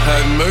 on me,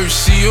 have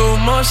mercy on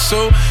my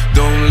soul.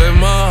 Don't let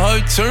my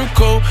heart turn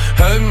cold.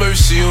 Have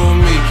mercy on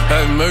me,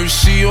 have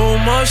mercy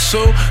on my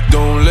soul.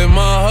 Don't let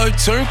my heart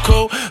turn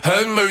cold.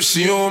 Have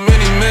mercy on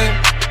many men.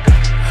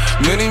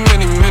 Many,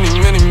 many, many,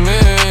 many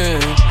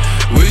men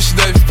wish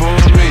they for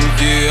me.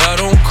 Yeah, I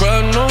don't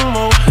cry no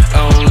more.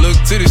 I don't look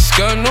to the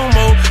sky no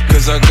more.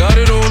 Cause I got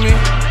it on me.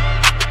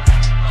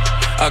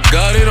 I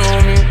got it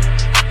on me.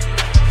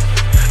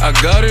 I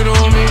got it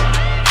on me.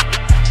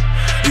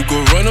 You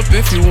can run up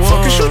if you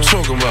want. Fuck is you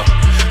talking about?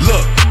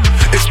 Look,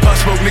 it's Pop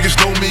Smoke, niggas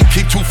know me.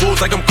 Keep 2 4s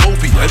like I'm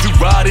Kobe. If you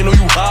riding or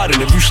you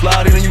hiding, if you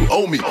sliding and you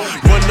owe me.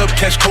 Run up,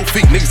 catch cold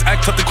feet. Niggas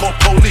act tough, they call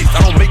police.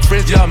 I don't make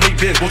friends, yeah, I make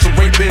bands. Want some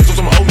rain bands or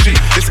some OG.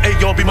 This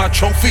A-y'all be my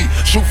trophy.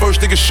 Shoot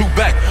first, niggas shoot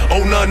back.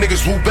 Oh, nah,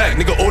 niggas woo back.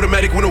 Nigga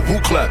automatic when a woo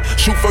clap.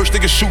 Shoot first,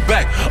 niggas shoot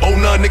back. Oh,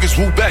 nah, niggas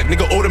woo back.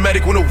 Nigga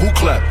automatic when a woo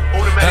clap.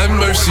 Have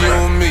mercy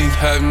on me,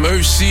 have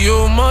mercy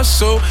on my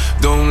soul.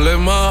 Don't let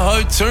my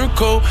heart turn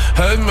cold.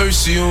 Have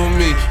mercy on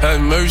me, have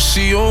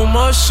mercy on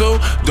my soul.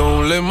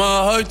 Don't let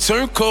my heart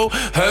turn cold.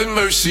 Have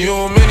mercy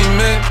on many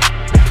men.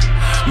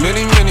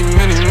 Many, many,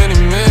 many, many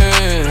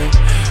men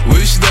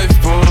wish they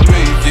for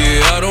me.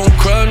 Yeah, I don't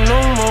cry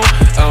no more.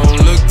 I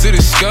don't look to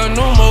the sky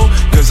no more.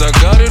 Cause I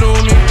got it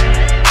on me.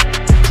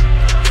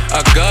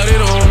 I got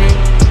it on me.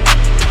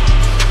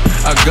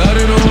 I got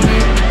it on me.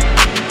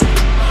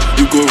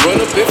 You can run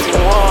up if you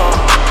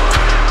want.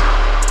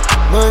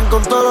 Me ven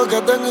con todo lo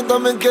que tengo y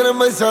también quieren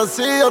verse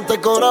así. Yo te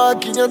cobraba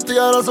 500 y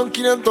ahora son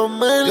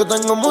 500,000. Yo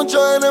tengo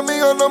muchos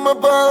enemigos, no me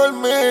puedo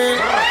dormir.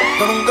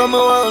 Yo nunca me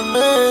voy a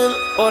dormir.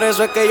 Por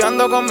eso es que yo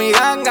ando con mi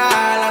ganga.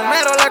 Al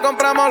almero le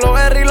compramos los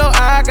R y los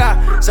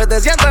AK.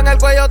 700 en el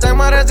cuello, te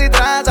mueres si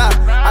traza.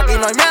 Aquí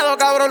no hay miedo,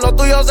 cabrón, los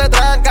tuyos se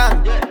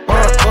trancan.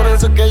 Por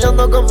eso es que yo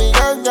ando con mi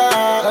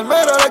ganga. Al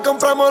almero le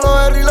compramos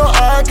los R y los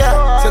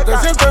AK.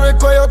 700 en el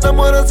cuello, te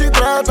mueres si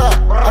trata.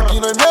 Aquí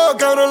no hay miedo,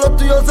 cabrón, los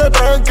tuyos se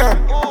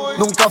trancan.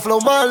 Nunca flow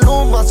más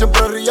luma,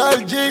 siempre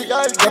real G. Y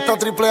hasta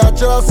Triple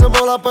H le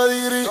hacemos la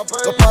pedigrí.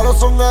 Los palos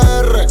son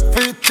AR,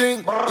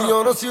 15. Y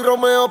yo no soy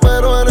Romeo,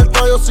 pero en el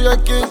tallo soy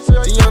el King.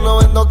 Y yo no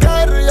vendo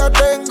carry, ya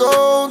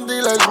tengo un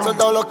dealer.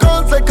 Soldado los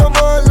concepts como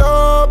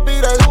los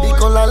Beatles. Y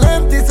con la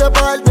lente hice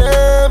par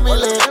de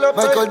miles.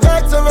 Michael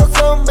Jackson, los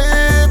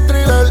zombies,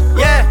 thriller.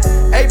 Yeah,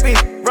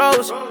 AP,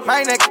 Rose,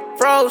 my neck,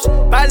 froze.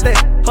 Par de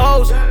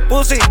hoes,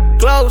 pussy,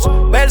 close.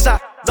 Versa,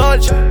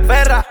 Dolce,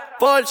 Ferra,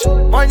 Porsche,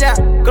 Moña,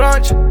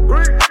 Crunch.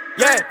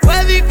 Yeah,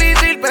 fue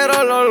difícil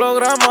pero lo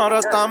logramos. Ahora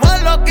estamos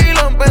en los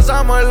kilos,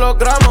 empezamos en los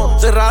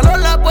gramos.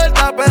 Cerraron la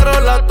puerta pero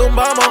la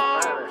tumbamos.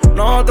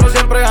 Nosotros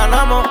siempre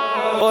ganamos.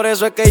 Por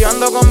eso es que yo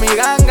ando con mi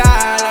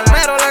ganga. Al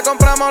almero le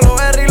compramos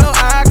los R y los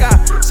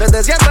AK.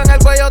 700 en el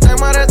cuello, te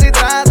mueres si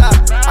trata.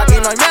 Aquí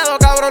no hay miedo,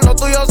 cabrón, los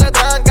tuyos se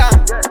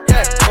trancan.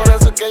 Yeah. Por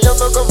eso es que yo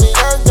ando con mi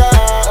ganga.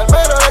 Al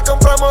almero le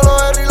compramos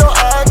los R y los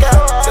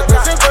AK.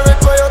 700 en el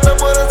cuello, te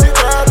mueres si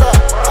trata.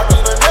 Aquí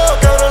no hay miedo,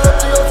 cabrón, los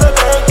tuyos se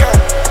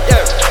trancan.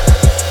 Yeah.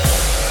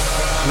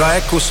 No hay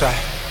excusa.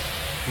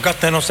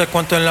 Gasté no sé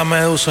cuánto en la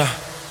medusa.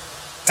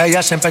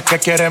 Ella siempre que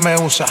quiere me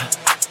usa.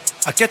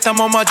 Aquí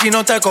estamos, machi,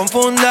 no te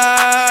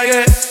confundas,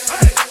 yeah.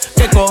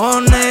 ¿Qué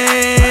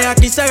cojones?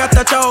 Aquí se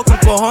gasta chavo con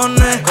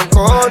cojones. Con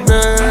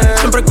cojones.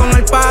 Siempre con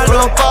el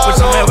palo. Por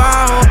si me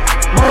bajo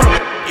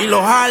y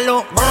lo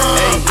jalo,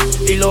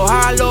 ey, y lo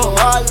jalo.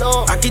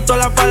 Aquí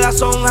todas las balas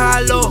son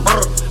jalo.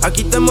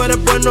 Aquí te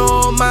mueres bueno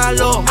o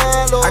malo.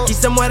 Aquí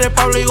se muere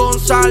Pablo y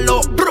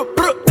Gonzalo.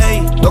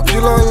 2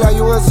 kilos en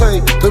la USA.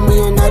 Estoy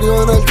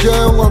millonario en el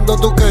jet jugando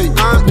tu cake.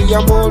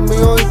 Pillamos el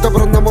mío y te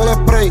prendemos el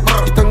spray.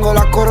 Y tengo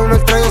la corona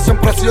el traje,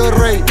 siempre he sido el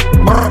rey.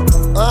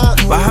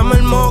 Bájame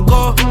el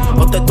moco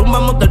o te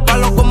tumbamos del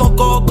palo como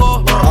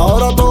coco.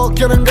 Ahora todos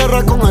quieren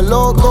guerra con el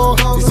loco.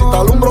 Y si te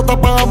alumbro te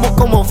apagamos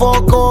como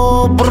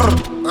foco.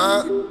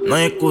 No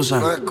hay excusa.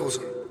 No hay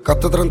excusa.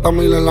 Gaste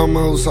 30,000 en la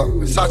Medusa.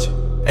 Versace.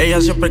 Ella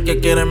siempre que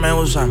quiere me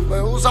usa.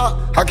 Me usa.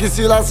 Aquí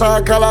si la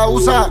saca la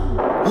usa.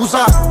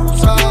 Usa.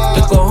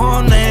 ¿Qué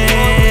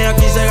cojones?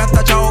 Aquí se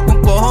gasta chavo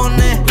con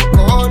cojones.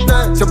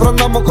 Siempre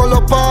andamos con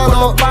los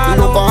palos. Y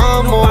nos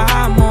bajamos.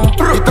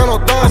 Y te los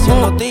damos.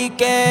 Haciendo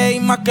tickets y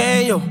más que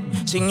ellos.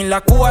 Sin ir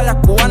a Cuba, las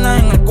cubanas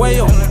en el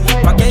cuello.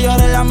 Pa' que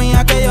llore la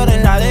mía, que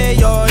llore la de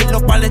ellos. Y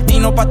los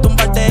palestinos pa'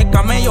 tumbarte de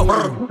camello.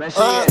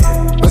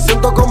 Me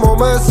siento como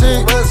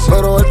Messi,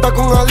 pero él está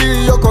con Adidas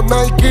y yo con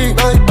Nike.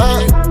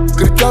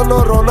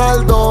 Cristiano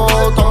Ronaldo,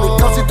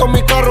 casi todos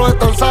mis carros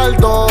están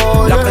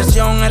saldos. La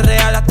presión es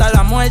real hasta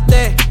la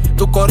muerte.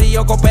 Tu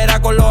corillo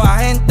coopera con los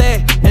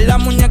agentes. En la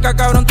muñeca,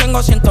 cabrón,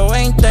 tengo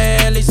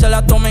 120. Le hice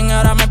la tomen,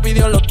 ahora me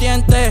pidió los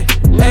dientes.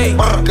 Ey.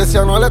 Que si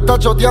Anuel está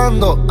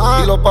choteando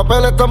y los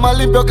papeles están más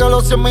limpios que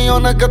los 100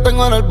 millones que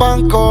tengo en el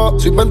banco.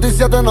 Soy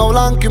 27 no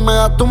blanco y me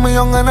das tu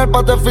millón en el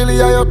patefil y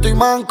ya yo estoy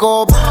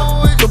manco.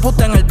 Tu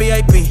puta en el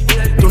VIP.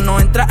 Tú no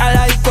entras a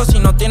la disco si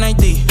no tienes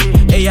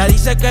ID. Ella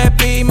dice que es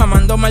pi,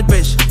 mamándome el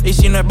bitch. Y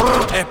si no es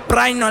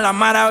Sprite, no la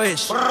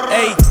maravilles.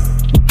 Ey,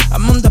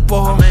 hazme un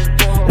despojo.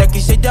 Le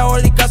quise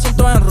diabólica,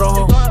 siento en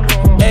rojo.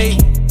 Ey,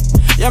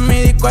 ya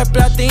mi disco es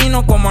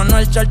platino. Como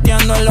Anuel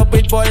charteando en los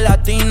Billboard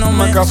latinos.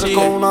 Me casé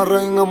con una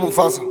reina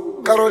Mufasa.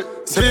 Carol,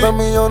 7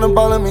 millones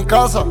vale mi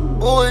casa.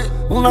 Uy,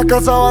 una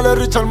casa vale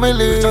Richard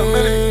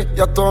Mille.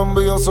 Y a todos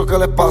envidiosos, ¿qué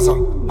les pasa?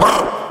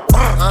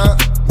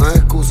 No hay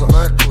excusa, no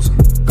hay excusa.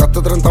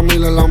 Gaste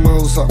 30,000 en la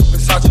Medusa.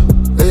 Versace.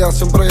 Ella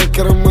siempre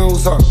quiere me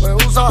usa. Me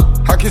usa.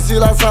 Aquí si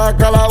la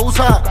saca la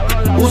usa.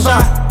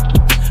 Usa.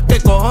 ¿Qué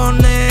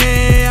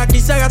cojones? Aquí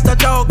se gasta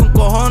chavo con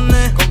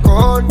cojones. Con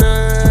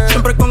cojones.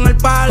 Siempre con el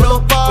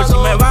palo. Por si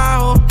me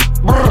bajo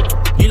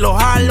y lo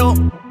jalo.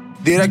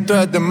 Directo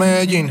desde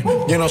Medellín.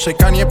 Yo no soy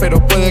Kanye,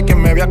 pero puede que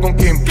me vea con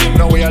Kim.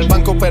 No voy al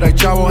banco, pero hay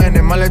chavos en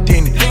el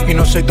maletín. Y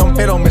no soy Don,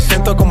 pero me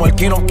siento como el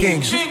King of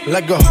Kings.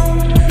 Let's go.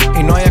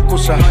 Y no hay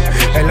excusa.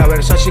 En la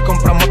Versace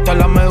compramos toda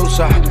la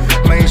medusa.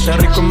 Me hice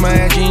rico en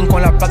Medellín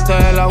con la plata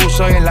de la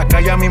USA. Y en la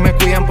calle a mí me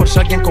cuidan por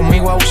ser quien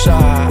conmigo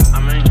abusa.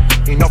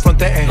 Y no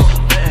fronteen,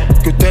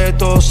 que ustedes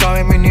todos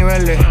saben mis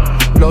niveles.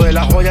 Lo de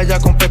las joyas ya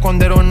compré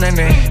cuando era un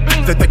nene.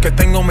 Desde que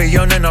tengo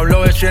millones no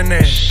hablo de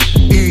cienes.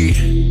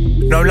 Y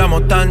no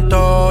hablamos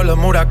tanto, los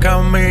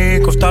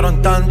Murakami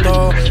costaron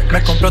tanto.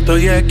 Me compré otro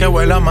jet que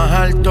vuela más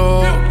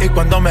alto. Y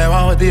cuando me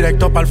bajo es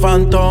directo pa'l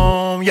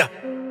Phantom, yeah.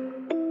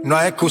 No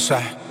hay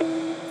excusa,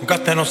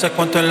 gasté no sé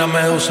cuánto en la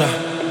Medusa.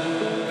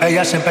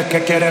 Ella siempre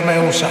que quiere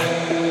me usa.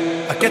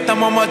 Aquí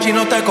estamos machi,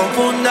 no te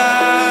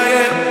confundas,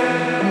 yeah.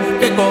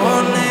 ¿Qué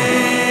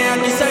cojones?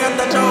 Aquí se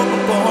gasta chavo con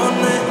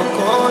cojones. Con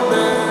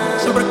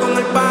cojones. Siempre con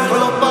el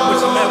palo. Por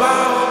si me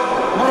bajo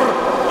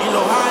y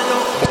lo jalo.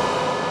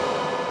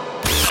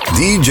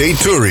 DJ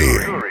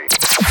Turi.